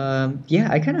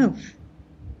 yeah, I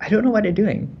don't know what they're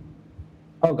doing.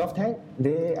 Oh, GovTech?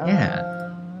 They are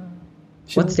Yeah.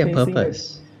 What's their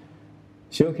purpose?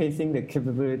 Showcasing the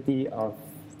capability of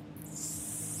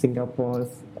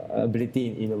Singapore's ability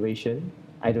in innovation.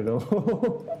 I don't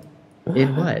know.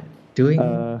 In what? Doing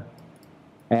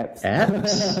apps.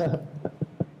 apps?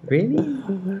 Really?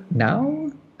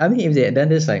 Now? I mean, if they had done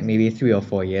this like maybe 3 or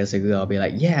 4 years ago, I'll be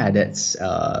like, yeah, that's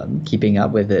keeping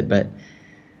up with it. But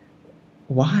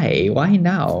why? Why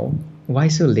now? Why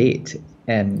so late?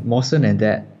 And more so than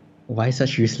that, why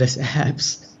such useless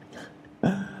apps?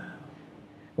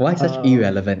 Why such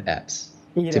irrelevant apps?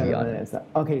 To be honest.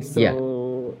 Okay,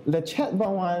 so the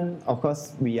chatbot one, of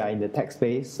course, we are in the tech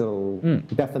space, so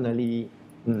definitely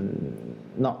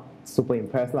not super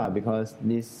impressed lah, because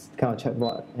this kind of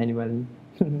chatbot, anyone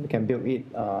can build it.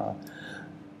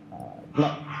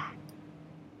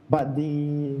 But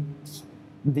the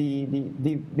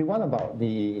one about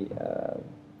the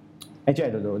actually I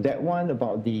don't know, that one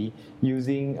about the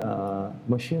using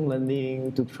machine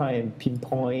learning to try and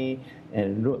pinpoint,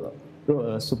 and wrote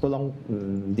a super long,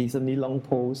 decently long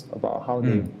post about how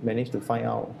they managed to find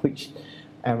out which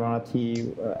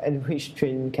MRT and which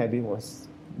train cabin was.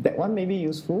 That one may be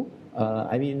useful.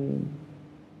 I mean,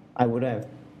 I would have.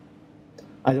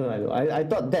 I don't know. I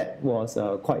thought that was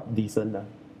quite decent.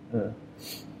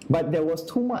 But there was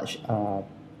too much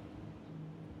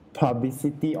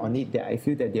publicity on it that I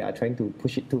feel that they are trying to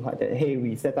push it too hard. That, hey,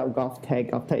 we set up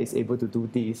GovTech is able to do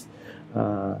this.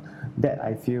 That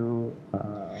I feel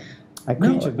I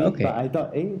cringe a bit, but I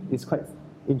thought, it's quite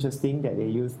interesting that they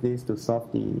use this to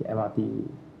solve the MRT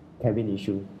cabin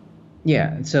issue.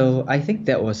 Yeah, so I think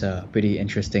that was a pretty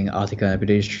interesting article and a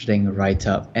pretty interesting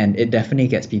write-up, and it definitely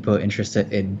gets people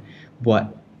interested in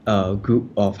what a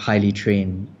group of highly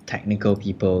trained technical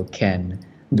people can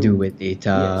do with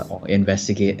data, or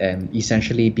investigate, and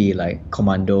essentially be like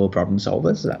commando problem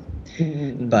solvers.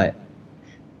 But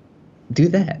do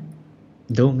that.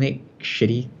 Don't make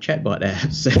shitty chatbot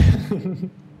apps.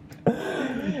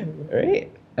 Right?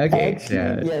 Okay.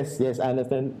 Actually, yes, I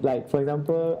understand. Like, for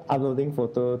example, uploading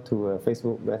photo to a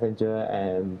Facebook Messenger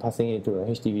and passing it to a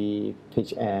HTTP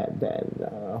page app, then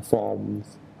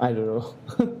forms. I don't know.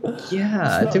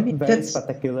 Yeah, it's to not me very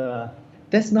particular.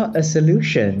 That's not a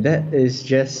solution. That is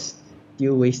just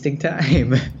you wasting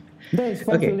time. That is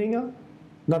form filling.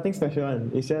 Nothing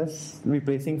special. It's just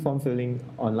replacing form filling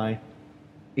online.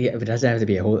 Yeah, but it doesn't have to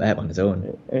be a whole app on its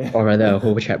own, or rather a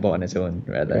whole chatbot on its own.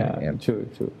 Rather, yeah. True.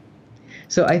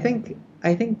 So I think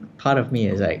part of me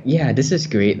is like, yeah, this is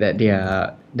great that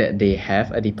they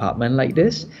have a department like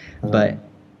this, but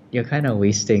you're kind of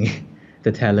wasting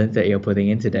the talent that you're putting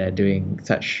into there doing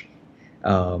such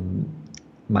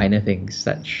minor things,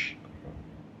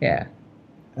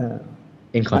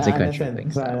 inconsequential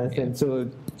things. I understand. So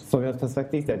from your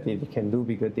perspective, that they can do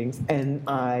bigger things, and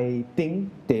I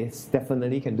think they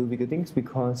definitely can do bigger things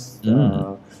because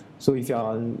so if you're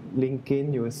on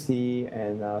LinkedIn, you will see,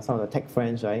 and some of the tech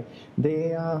friends, right,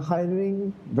 they are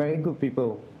hiring very good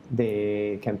people.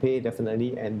 They can pay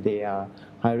definitely, and they are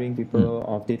hiring people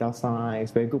of data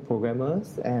science, very good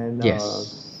programmers, and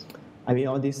I mean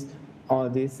all these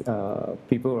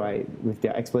people, right, with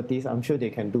their expertise, I'm sure they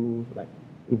can do like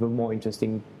even more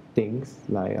interesting things,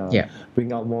 like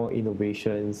bring out more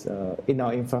innovations in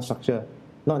our infrastructure.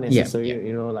 Not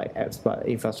necessarily, like apps, but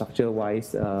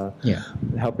infrastructure-wise,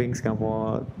 helping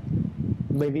Singapore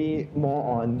maybe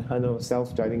more on, I don't know,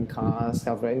 self-driving cars,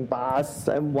 self-driving bus,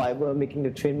 and whatever, making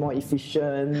the train more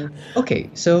efficient. Okay,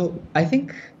 so I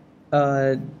think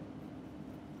uh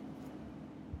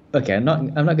okay, I'm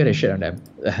not gonna shit on them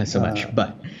so much,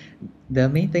 but the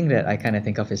main thing that I kind of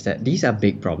think of is that these are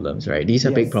big problems, right? These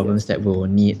are big Yes, problems yes. that will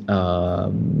need a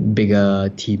bigger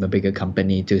team, a bigger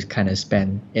company to kind of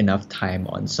spend enough time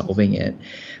on solving it.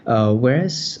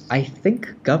 Whereas I think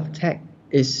GovTech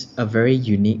is a very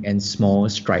unique and small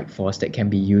strike force that can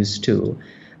be used to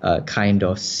kind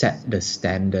of set the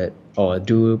standard or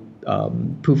do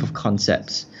proof of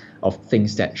concepts of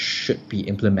things that should be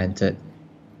implemented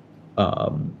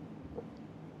um,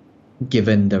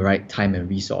 given the right time and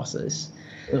resources.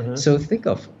 So think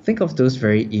of those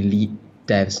very elite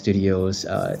dev studios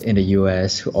in the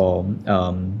US, or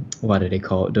what do they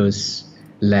call those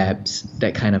labs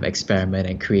that kind of experiment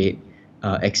and create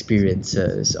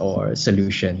experiences or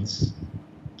solutions,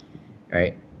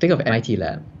 right? Think of MIT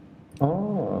Lab,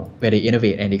 Oh, where they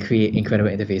innovate and they create incredible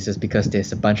interfaces because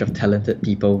there's a bunch of talented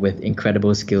people with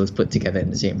incredible skills put together in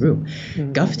the same room.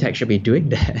 GovTech should be doing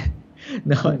that,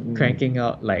 not cranking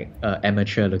out like an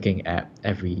amateur looking app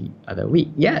every other week.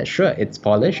 Yeah, sure, it's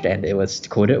polished and it was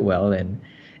coded well and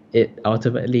it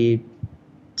ultimately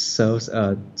serves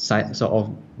a sort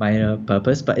of minor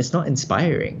purpose, but it's not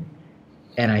inspiring.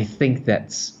 And I think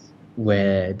that's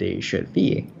where they should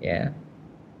be. Yeah.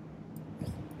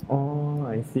 oh,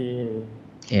 I see.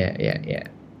 Yeah.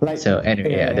 Like, So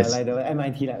anyway, yeah, yeah, that's like the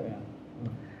MIT lab, yeah.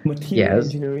 Material yeah,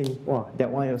 engineering. Wow, that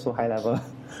one also high level.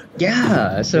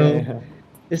 yeah. So Yeah.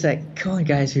 it's like, come on,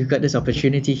 guys, we've got this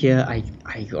opportunity here. I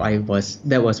was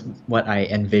that was what I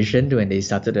envisioned when they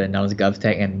started to announce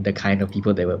GovTech and the kind of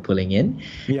people they were pulling in,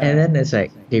 Yeah. and then it's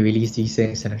like they released these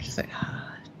things, and I'm just like,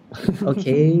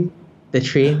 okay, the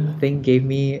train thing gave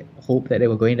me hope that they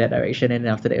were going that direction, and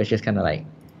after that, it was just kind of like,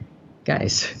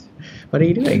 guys, what are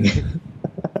you doing?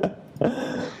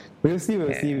 We'll see.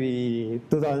 Yeah.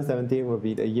 2017 will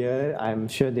be the year. I'm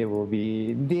sure they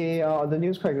are on the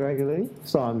news quite regularly.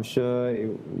 So I'm sure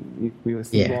we will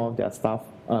see Yeah. more of their stuff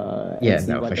Yeah, and see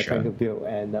no, what for they're trying sure. to build.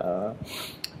 And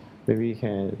maybe we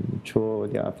can throw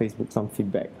their Facebook some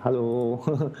feedback.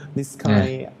 Hello, this Yeah.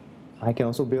 kind I can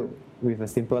also build with a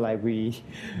simple library.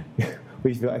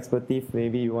 With your expertise,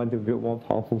 maybe you want to build more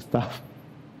powerful stuff.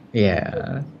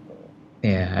 Yeah.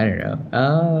 Yeah, I don't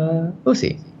know. We'll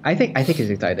see. I think it's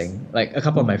exciting. Like a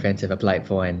couple of my friends have applied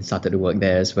for and started to work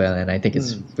there as well, and I think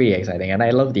it's pretty exciting. And I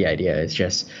love the idea. It's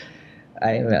just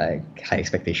I like high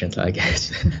expectations, I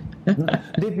guess. They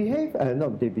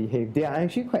are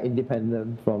actually quite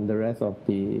independent from the rest of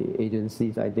the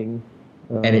agencies, I think.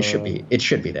 And it should be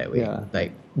that way. Yeah.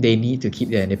 Like they need to keep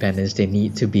their independence. They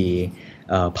need to be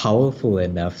powerful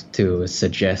enough to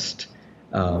suggest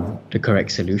the correct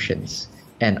solutions.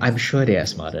 And I'm sure they are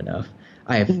smart enough.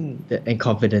 I have and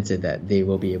confidence in that they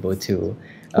will be able to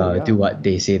Yeah. do what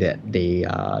they say that they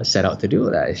set out to do.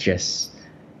 That it's just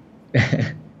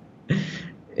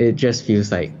it just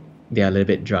feels like they're a little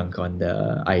bit drunk on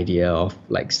the idea of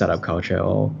like startup culture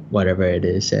or whatever it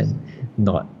is, and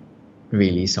not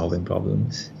really solving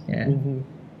problems. Yeah.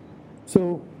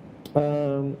 So,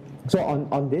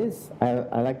 on this,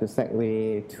 I like to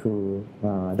segue to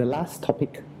the last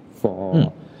topic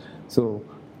for. So,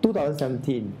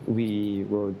 2017, we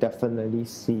will definitely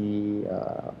see.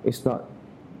 It's not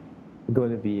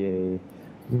going to be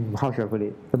how should I put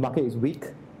it? The market is weak,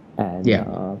 and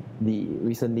Yeah.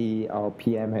 recently our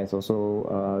PM has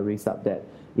also raised up that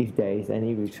if there is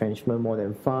any retrenchment more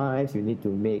than 5, you need to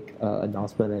make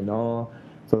announcement and all.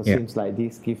 So it Yeah. seems like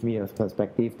this gives me a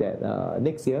perspective that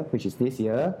next year, which is this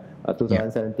year,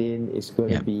 2017, is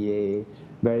going Yeah. to be a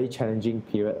very challenging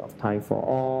period of time for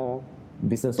all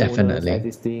business Definitely. owners,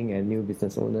 existing and new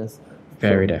business owners.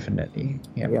 Very So, definitely.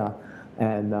 Yeah. yeah,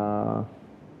 and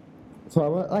so I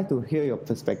would like to hear your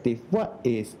perspective.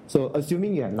 So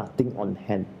assuming you have nothing on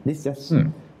hand, this is just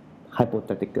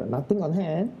hypothetical, nothing on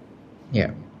hand,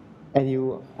 Yeah. and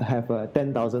you have a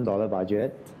 $10,000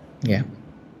 budget. Yeah.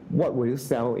 What will you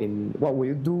sell in? What will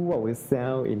you do? What will you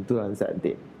sell in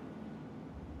 2017?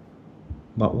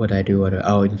 What would I do?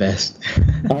 I'll invest.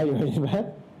 You invest?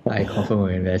 I confirm will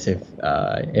invest if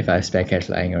I have spare cash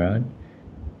lying around.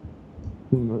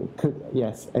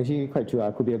 Yes, actually quite true.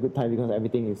 Could be a good time because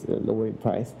everything is lower in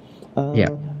price. Yeah.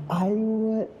 I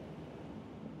would.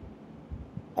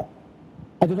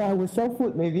 I don't know. I would sell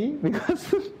food maybe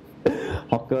because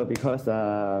hawker because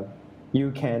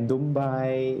you can don't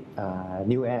buy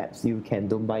new apps, you can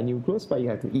don't buy new clothes, but you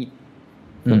have to eat.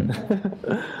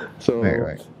 So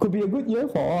Right. could be a good year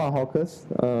for all our hawkers.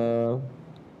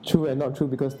 true and not true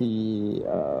because the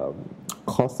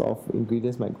cost of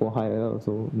ingredients might go higher.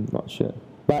 Also, not sure.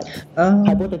 But Yeah.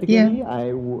 hypothetically,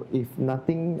 if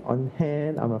nothing on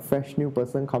hand, I'm a fresh new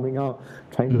person coming out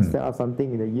trying to sell out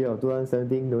something in the year of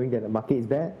 2017, knowing that the market is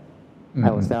bad. I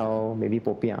will sell maybe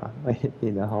popiah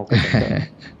in a hawker center.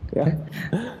 Yeah.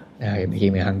 You're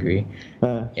making me hungry.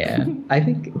 Uh, Yeah, I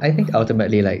think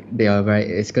ultimately, like, they are right.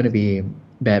 It's going to be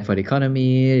bad for the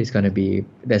economy.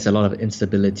 There's a lot of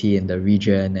instability in the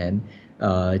region and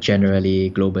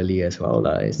generally globally as well.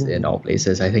 It's in all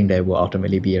places. I think there will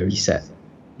ultimately be a reset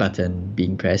button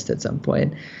being pressed at some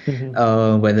point.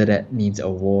 Whether that means a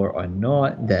war or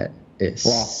not, that is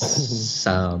Wow.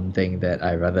 something that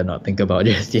I rather not think about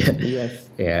just yet. Yes.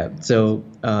 Yeah. So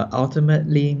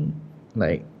ultimately,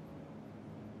 like,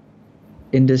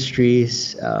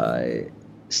 industries,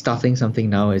 starting something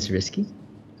now is risky.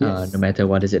 Yes. No matter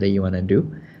what is it that you want to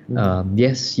do.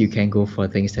 Yes, you can go for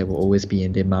things that will always be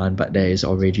in demand, but there is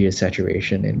already a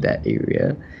saturation in that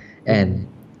area. And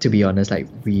to be honest, like,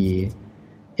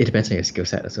 it depends on your skill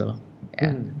set as well.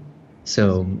 Yeah.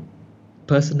 So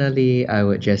personally, I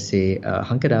would just say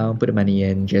hunker down, put the money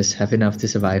in, just have enough to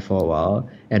survive for a while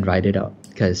and ride it out.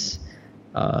 Because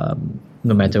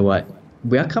no matter what,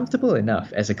 we are comfortable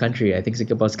enough as a country. I think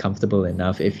Singapore's comfortable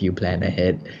enough if you plan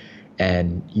ahead,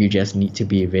 and you just need to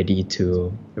be ready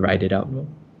to ride it out.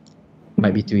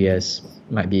 Might be 2 years,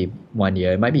 might be 1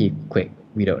 year, it might be quick.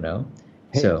 We don't know.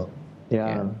 Hey, So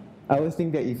yeah. I always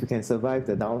think that if you can survive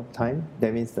the downtime,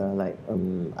 that means I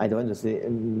don't want to say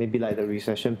maybe like the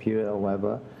recession period or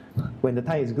whatever. When the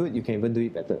time is good, you can even do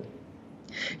it better.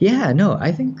 yeah, no,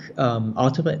 I think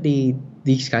ultimately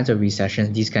these kinds of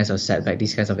recessions, these kinds of setbacks,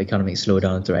 these kinds of economic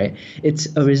slowdowns, right? It's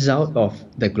a result of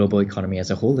the global economy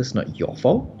as a whole. It's not your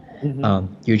fault.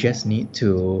 You just need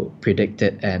to predict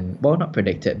it, and, well, not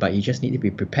predict it, but you just need to be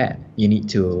prepared. You need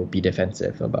to be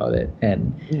defensive about it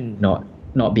and not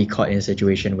be caught in a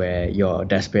situation where you're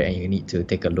desperate and you need to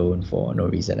take a loan for no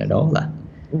reason at all.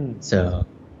 So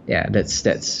yeah,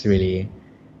 that's really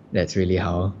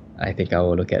how I think I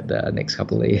will look at the next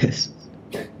couple of years.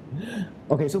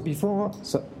 Okay, so before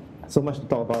so much to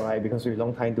talk about, right? Because we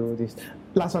long time do this.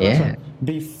 Last one.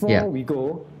 Before Yeah. we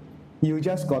go, you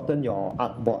just gotten your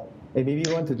artboard. And maybe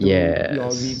you want to do Yes. your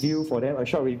review for them, a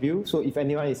short review. So if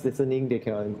anyone is listening, they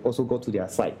can also go to their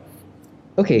site.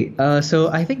 Okay, so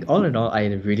I think all in all, I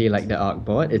really like the ARC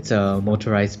board. It's a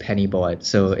motorized penny board,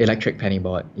 so electric penny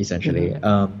board essentially.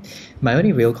 My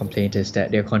only real complaint is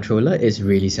that their controller is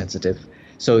really sensitive.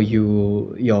 So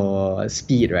your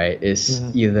speed, right, is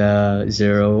either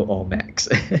 0 or max.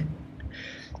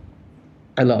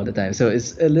 A lot of the time. So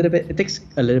it takes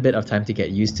a little bit of time to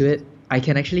get used to it. I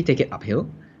can actually take it uphill.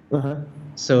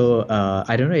 So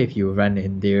I don't know if you run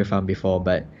in Dairy Farm before,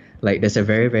 but like, there's a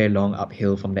very, very long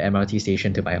uphill from the MRT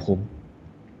station to my home.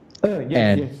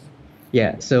 Yes.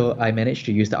 Yeah, so I managed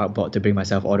to use the outboard to bring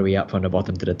myself all the way up from the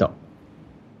bottom to the top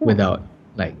without,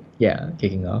 like,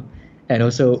 kicking off. And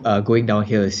also going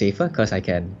downhill is safer because I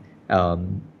can,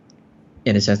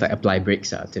 in a sense, like, apply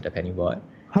brakes to the penny board.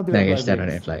 How do Then I you can stand on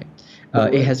it apply and fly.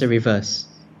 It has a reverse.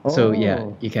 So yeah,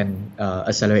 Oh. you can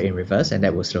accelerate in reverse, and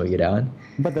that will slow you down.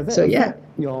 But does that So yeah,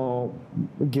 affect your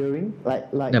gearing?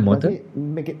 Like the motor? does it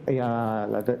make it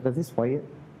does it spoil it?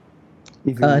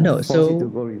 If you No, force so it to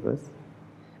go reverse?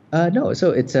 no, so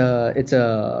it's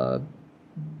a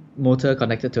motor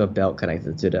connected to a belt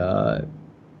connected to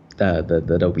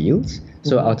the wheels.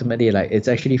 So ultimately, like, it's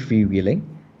actually freewheeling.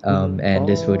 And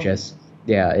this will just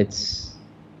it's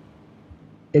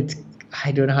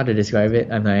I don't know how to describe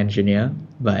it. I'm not an engineer,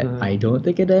 but I don't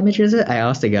think it damages it. I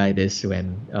asked the guy this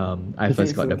when I He said first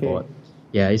it's got the okay. board.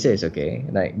 Yeah, he said it's okay.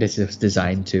 Like, this is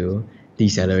designed to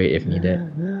decelerate if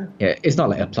needed. Yeah, it's not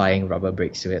like applying rubber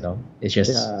brakes to it, though. It's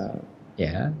just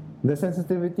yeah. The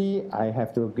sensitivity, I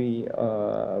have to agree.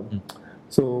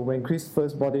 So when Chris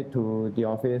first brought it to the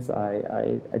office,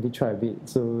 I did try a bit.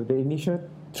 So the initial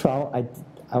trial, I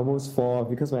almost fall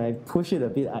because when I push it a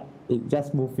bit, it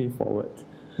just moved me forward.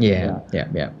 Yeah.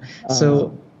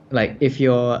 So, like, if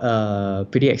you're a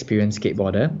pretty experienced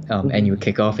skateboarder, and you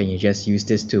kick off and you just use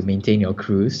this to maintain your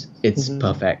cruise, it's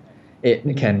perfect.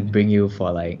 It can bring you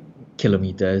for, like,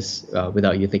 kilometers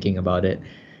without you thinking about it.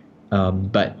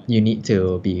 But you need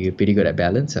to be pretty good at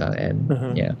balance,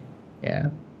 and yeah.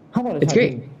 How about the It's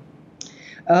charging?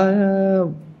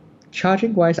 great.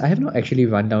 Charging wise, I have not actually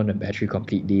run down the battery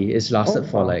completely. It's lasted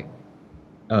for wow. like,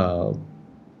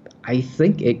 I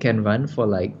think it can run for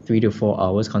like 3 to 4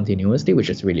 hours continuously,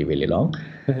 which is really, really long.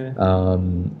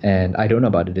 And I don't know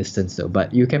about the distance though,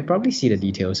 but you can probably see the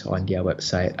details on their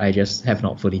website. I just have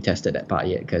not fully tested that part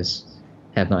yet because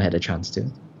have not had a chance to.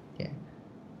 Yeah.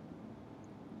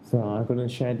 So I'm going to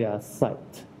share their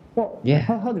site. Well, Yeah.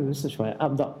 How do you search for it?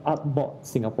 Artbot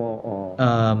Singapore or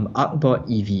Artbot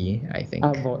EV, I think.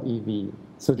 Artbot EV?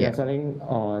 So they're Yeah. selling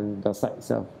on the site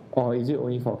itself, or is it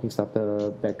only for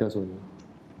Kickstarter backers only?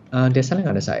 They're selling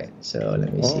on the site. So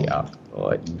let me see. Oh.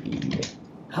 Artbot EV.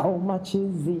 How much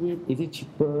is it? Is it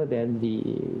cheaper than the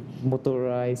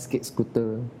motorized skate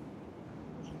scooter?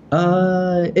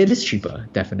 It is cheaper,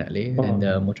 definitely, than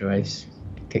the motorized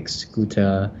kick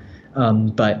scooter.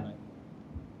 But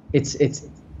it's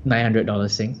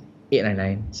 $900 Sing,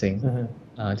 $899 Sing,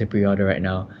 to pre-order right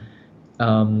now.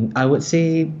 I would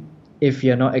say if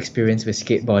you're not experienced with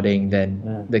skateboarding,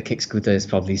 then the kick scooter is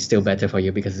probably still better for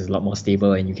you because it's a lot more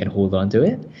stable and you can hold on to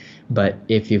it. But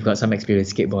if you've got some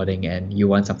experience skateboarding and you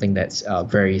want something that's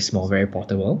very small, very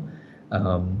portable,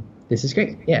 this is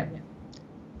great. Yeah.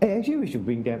 Hey, actually, we should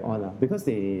bring them on because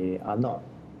they are not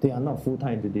full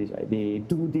time into this, right? They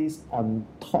do this on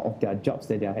top of their jobs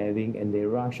that they're having, and they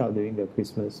rush out during the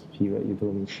Christmas period. You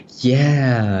told me.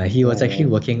 Yeah, he was actually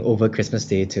working over Christmas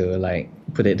Day to like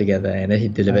put it together, and then he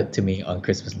delivered to me on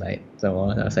Christmas night. So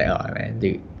I was like, oh man,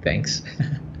 dude, thanks.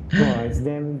 Wow, it's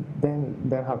them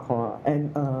hardcore,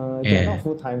 and they're not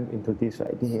full time into this,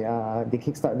 right? They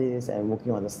kickstart this and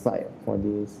working on the side for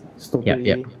this. It's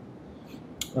totally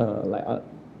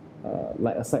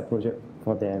like a side project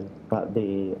for them, but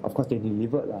they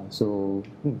delivered lah. So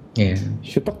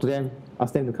should talk to them,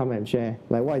 ask them to come and share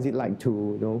like what is it like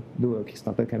to do a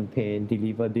Kickstarter campaign,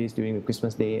 deliver this during the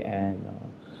Christmas Day, and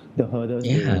the hurdles.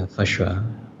 For sure.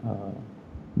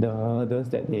 The hurdles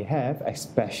that they have,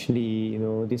 especially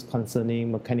this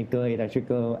concerning mechanical,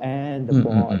 electrical, and the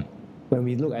board. When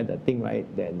we look at the thing, right,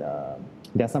 then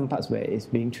there are some parts where it's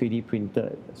being 3D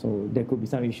printed, so there could be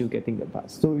some issue getting the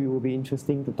parts. So it will be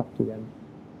interesting to talk to them.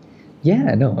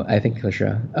 Yeah, no, I think for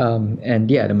sure. And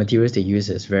yeah, the materials they use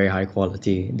is very high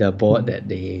quality. The board that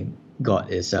they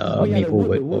got is maple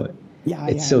wood board.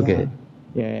 It's so good.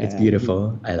 Yeah, it's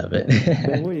beautiful. I love it.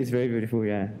 The wood is very beautiful.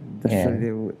 Yeah,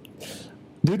 definitely wood.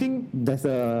 Do you think there's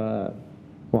so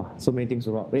many things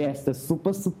about? Yes, the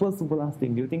super last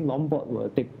thing. Do you think longboard will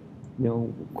take?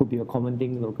 Could be a common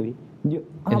thing locally. In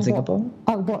Singapore?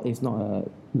 Artboard is not a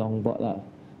longboard lah,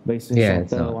 but it's a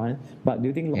shorter one. But do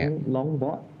you think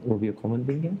longboard will be a common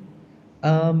thing here?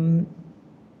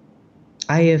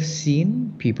 I have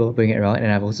seen people bring it around,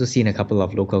 and I've also seen a couple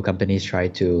of local companies try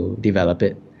to develop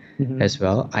it as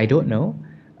well. I don't know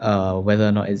whether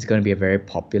or not it's going to be a very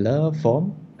popular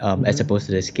form as opposed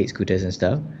to the skate scooters and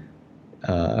stuff.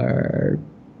 I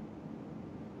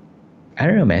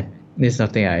don't know, man. It's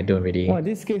something I don't really.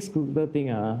 This skate scooter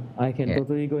thing, I can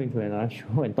totally go into another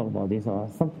show and talk about this.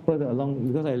 Some people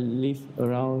because I live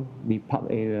around the park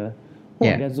area.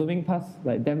 They're zooming past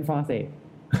like damn fast, eh?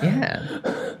 Yeah.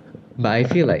 But I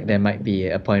feel like there might be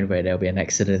a point where there'll be an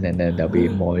accident and then there'll be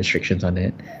more restrictions on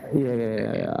it.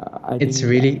 Yeah.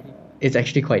 It's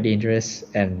actually quite dangerous,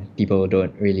 and people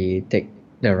don't really take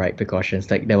the right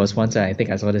precautions. Like there was once I think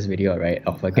I saw this video, right,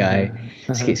 of a guy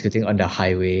skate scooting on the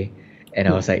highway. And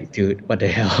I was like, dude, what the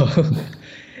hell?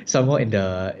 Somewhere in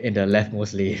the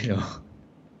leftmost lane,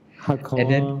 Hardcore. And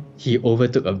then he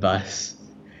overtook a bus.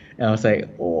 And I was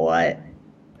like, what?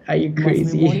 Are you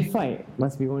crazy?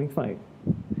 Must be modified.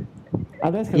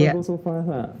 Others cannot go so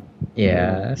fast.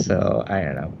 Yeah, so I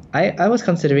don't know. I was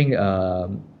considering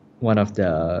one of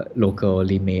the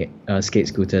locally made skate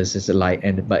scooters is a light,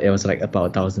 but it was like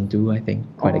about 1,200, I think.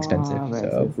 Quite expensive.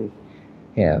 Expensive.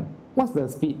 Yeah. What's the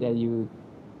speed that you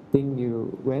think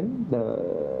you went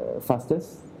the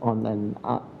fastest on an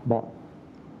art board?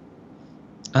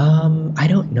 I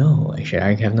don't know actually.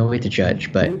 I have no way to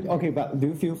judge, but but do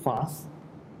you feel fast?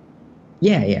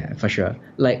 Yeah, for sure.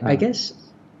 Like I guess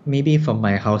maybe from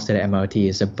my house to the MRT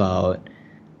is about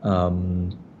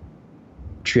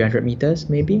 300 meters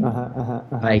maybe.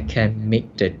 I can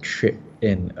make the trip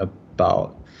in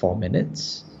about 4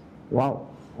 minutes. Wow.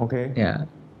 Okay.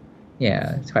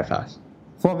 Yeah, it's quite fast.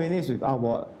 4 minutes with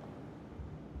artboard.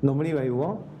 Normally when you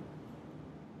walk?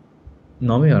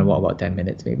 Normally I walk about 10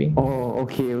 minutes maybe. Oh,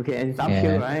 okay. And it's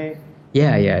uphill, right?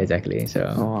 Yeah, exactly.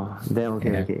 So. Then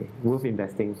okay. Worth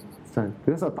investing.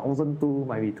 Because 1,200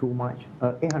 might be too much.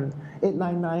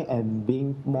 899 and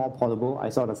being more portable. I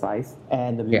saw the size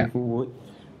and the beautiful wood.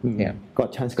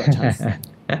 Got chance. The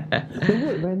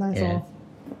wood very nice.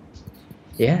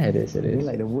 Yeah, it is. I mean,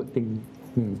 like the wood thing.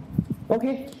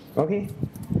 Okay.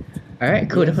 All right,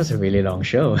 cool. That was a really long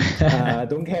show.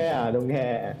 Don't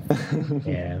care.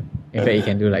 Yeah. In fact, you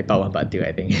can do like part 1, part 2,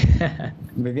 I think.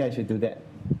 Maybe I should do that.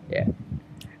 Yeah.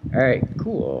 All right,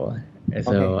 cool.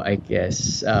 So I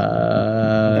guess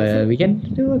we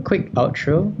can do a quick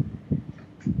outro.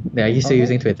 Yeah, are you still Okay.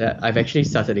 using Twitter? I've actually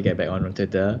started to get back on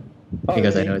Twitter Oh,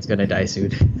 because I really? know it's gonna die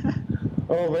soon.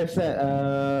 Oh, where's that?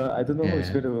 I don't know who's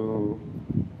Yeah. going to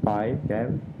buy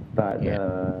them, but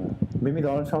Yeah. maybe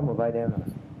Donald Trump will buy them.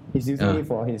 He's using Ah. it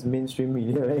for his mainstream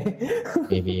media, right?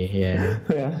 Maybe, yeah.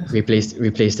 yeah. Replace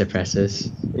the presses.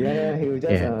 Yeah, he will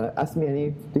just Yeah. ask me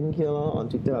anything here on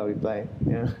Twitter, I'll reply.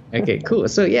 Yeah. Okay, cool.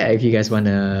 So yeah, if you guys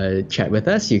wanna chat with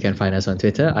us, you can find us on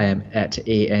Twitter. I am at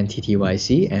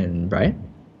ANTTYC, and Brian.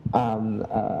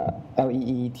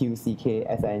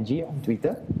 LEETUCKSING on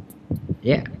Twitter.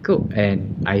 Yeah, cool.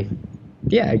 And I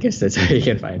guess that's how you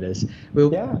can find us.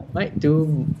 We'll Yeah. might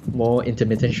do more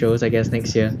intermittent shows, I guess,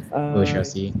 next year. We shall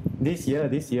see. This year.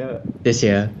 This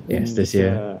year, yes, this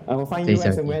year. I will find Please you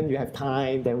as help and me. when you have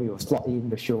time, then we will slot in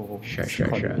the show. Sure.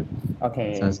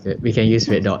 Okay. Sounds good. We can use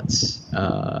Red Dot's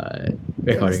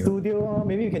recording. Studio,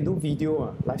 maybe you can do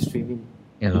video, live streaming.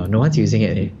 No one's using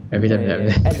it. Every time. And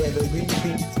they have a green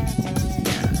screen.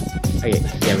 Okay,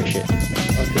 yeah, we should.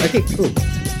 Okay, cool.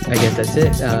 I guess that's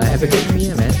it. Have a good New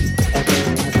Year, man.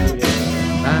 Okay,